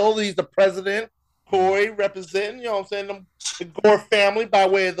 Rizel. He's the president. Corey representing, you know what I'm saying, the Gore family by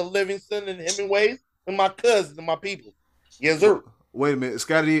way of the Livingston and Hemingways, and my cousins and my people. Yes, sir. Wait a minute.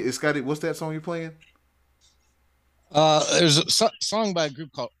 Scotty, what's that song you're playing? There's a song by a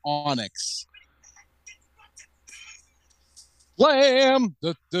group called Onyx. Slam!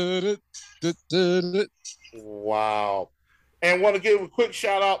 Wow. And want to give a quick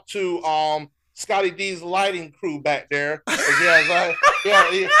shout out to Scotty D's lighting crew back there. He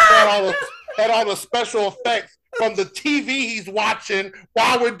had all the special effects from the TV he's watching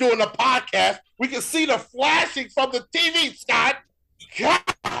while we're doing the podcast. We can see the flashing from the TV, Scott. God.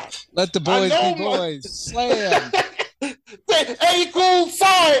 Let the boys be boys. Slam. Hey, Cool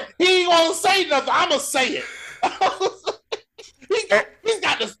saw it. He ain't gonna say nothing. I'm gonna say it. He's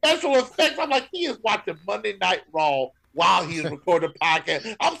got the special effects. I'm like, he is watching Monday Night Raw while he's recording the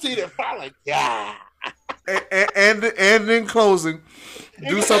podcast. I'm seeing it. I'm like, yeah. And in closing,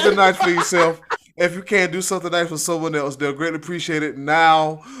 do something nice for yourself. If you can't do something nice for someone else, they'll greatly appreciate it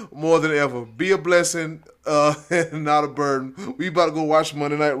now more than ever. Be a blessing, and not a burden. We about to go watch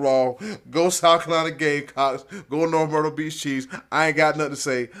Monday Night Raw. Go South Carolina Gamecocks. Go North Myrtle Beach Chiefs. I ain't got nothing to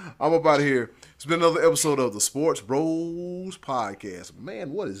say. I'm up out of here. It's been another episode of the Sports Bros Podcast.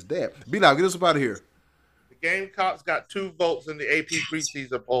 Man, what is that? B-Now, get us up out of here. The Gamecocks got 2 votes in the AP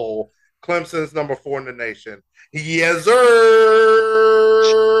preseason poll. Clemson's number 4 in the nation. Yes,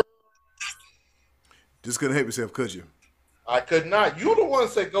 sir. Just couldn't help yourself, could you? I could not. You the one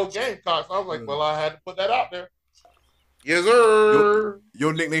that said go Gamecocks. I was like, well, I had to put that out there. Yes, sir.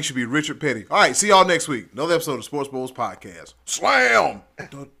 Your nickname should be Richard Petty. All right, see y'all next week. Another episode of Sports Bros Podcast. Slam!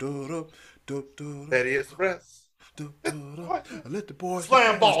 Petty Express. Let the boys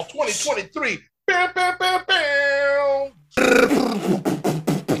Slam Ball 2023. Bam, bam, bam, bam.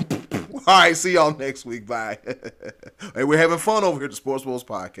 All right, see y'all next week. Bye. Hey, we're having fun over here at the Sports Bros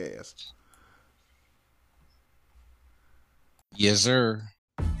Podcast. Yes, sir.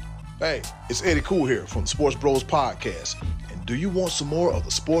 Hey, it's Eddie Cool here from the Sports Bros Podcast. And do you want some more of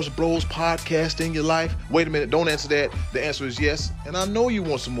the Sports Bros Podcast in your life? Wait a minute, don't answer that. The answer is yes. And I know you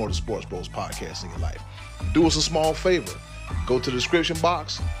want some more of the Sports Bros Podcast in your life. Do us a small favor. Go to the description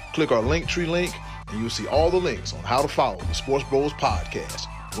box, click our Linktree link, and you'll see all the links on how to follow the Sports Bros Podcast.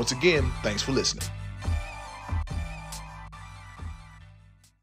 Once again, thanks for listening.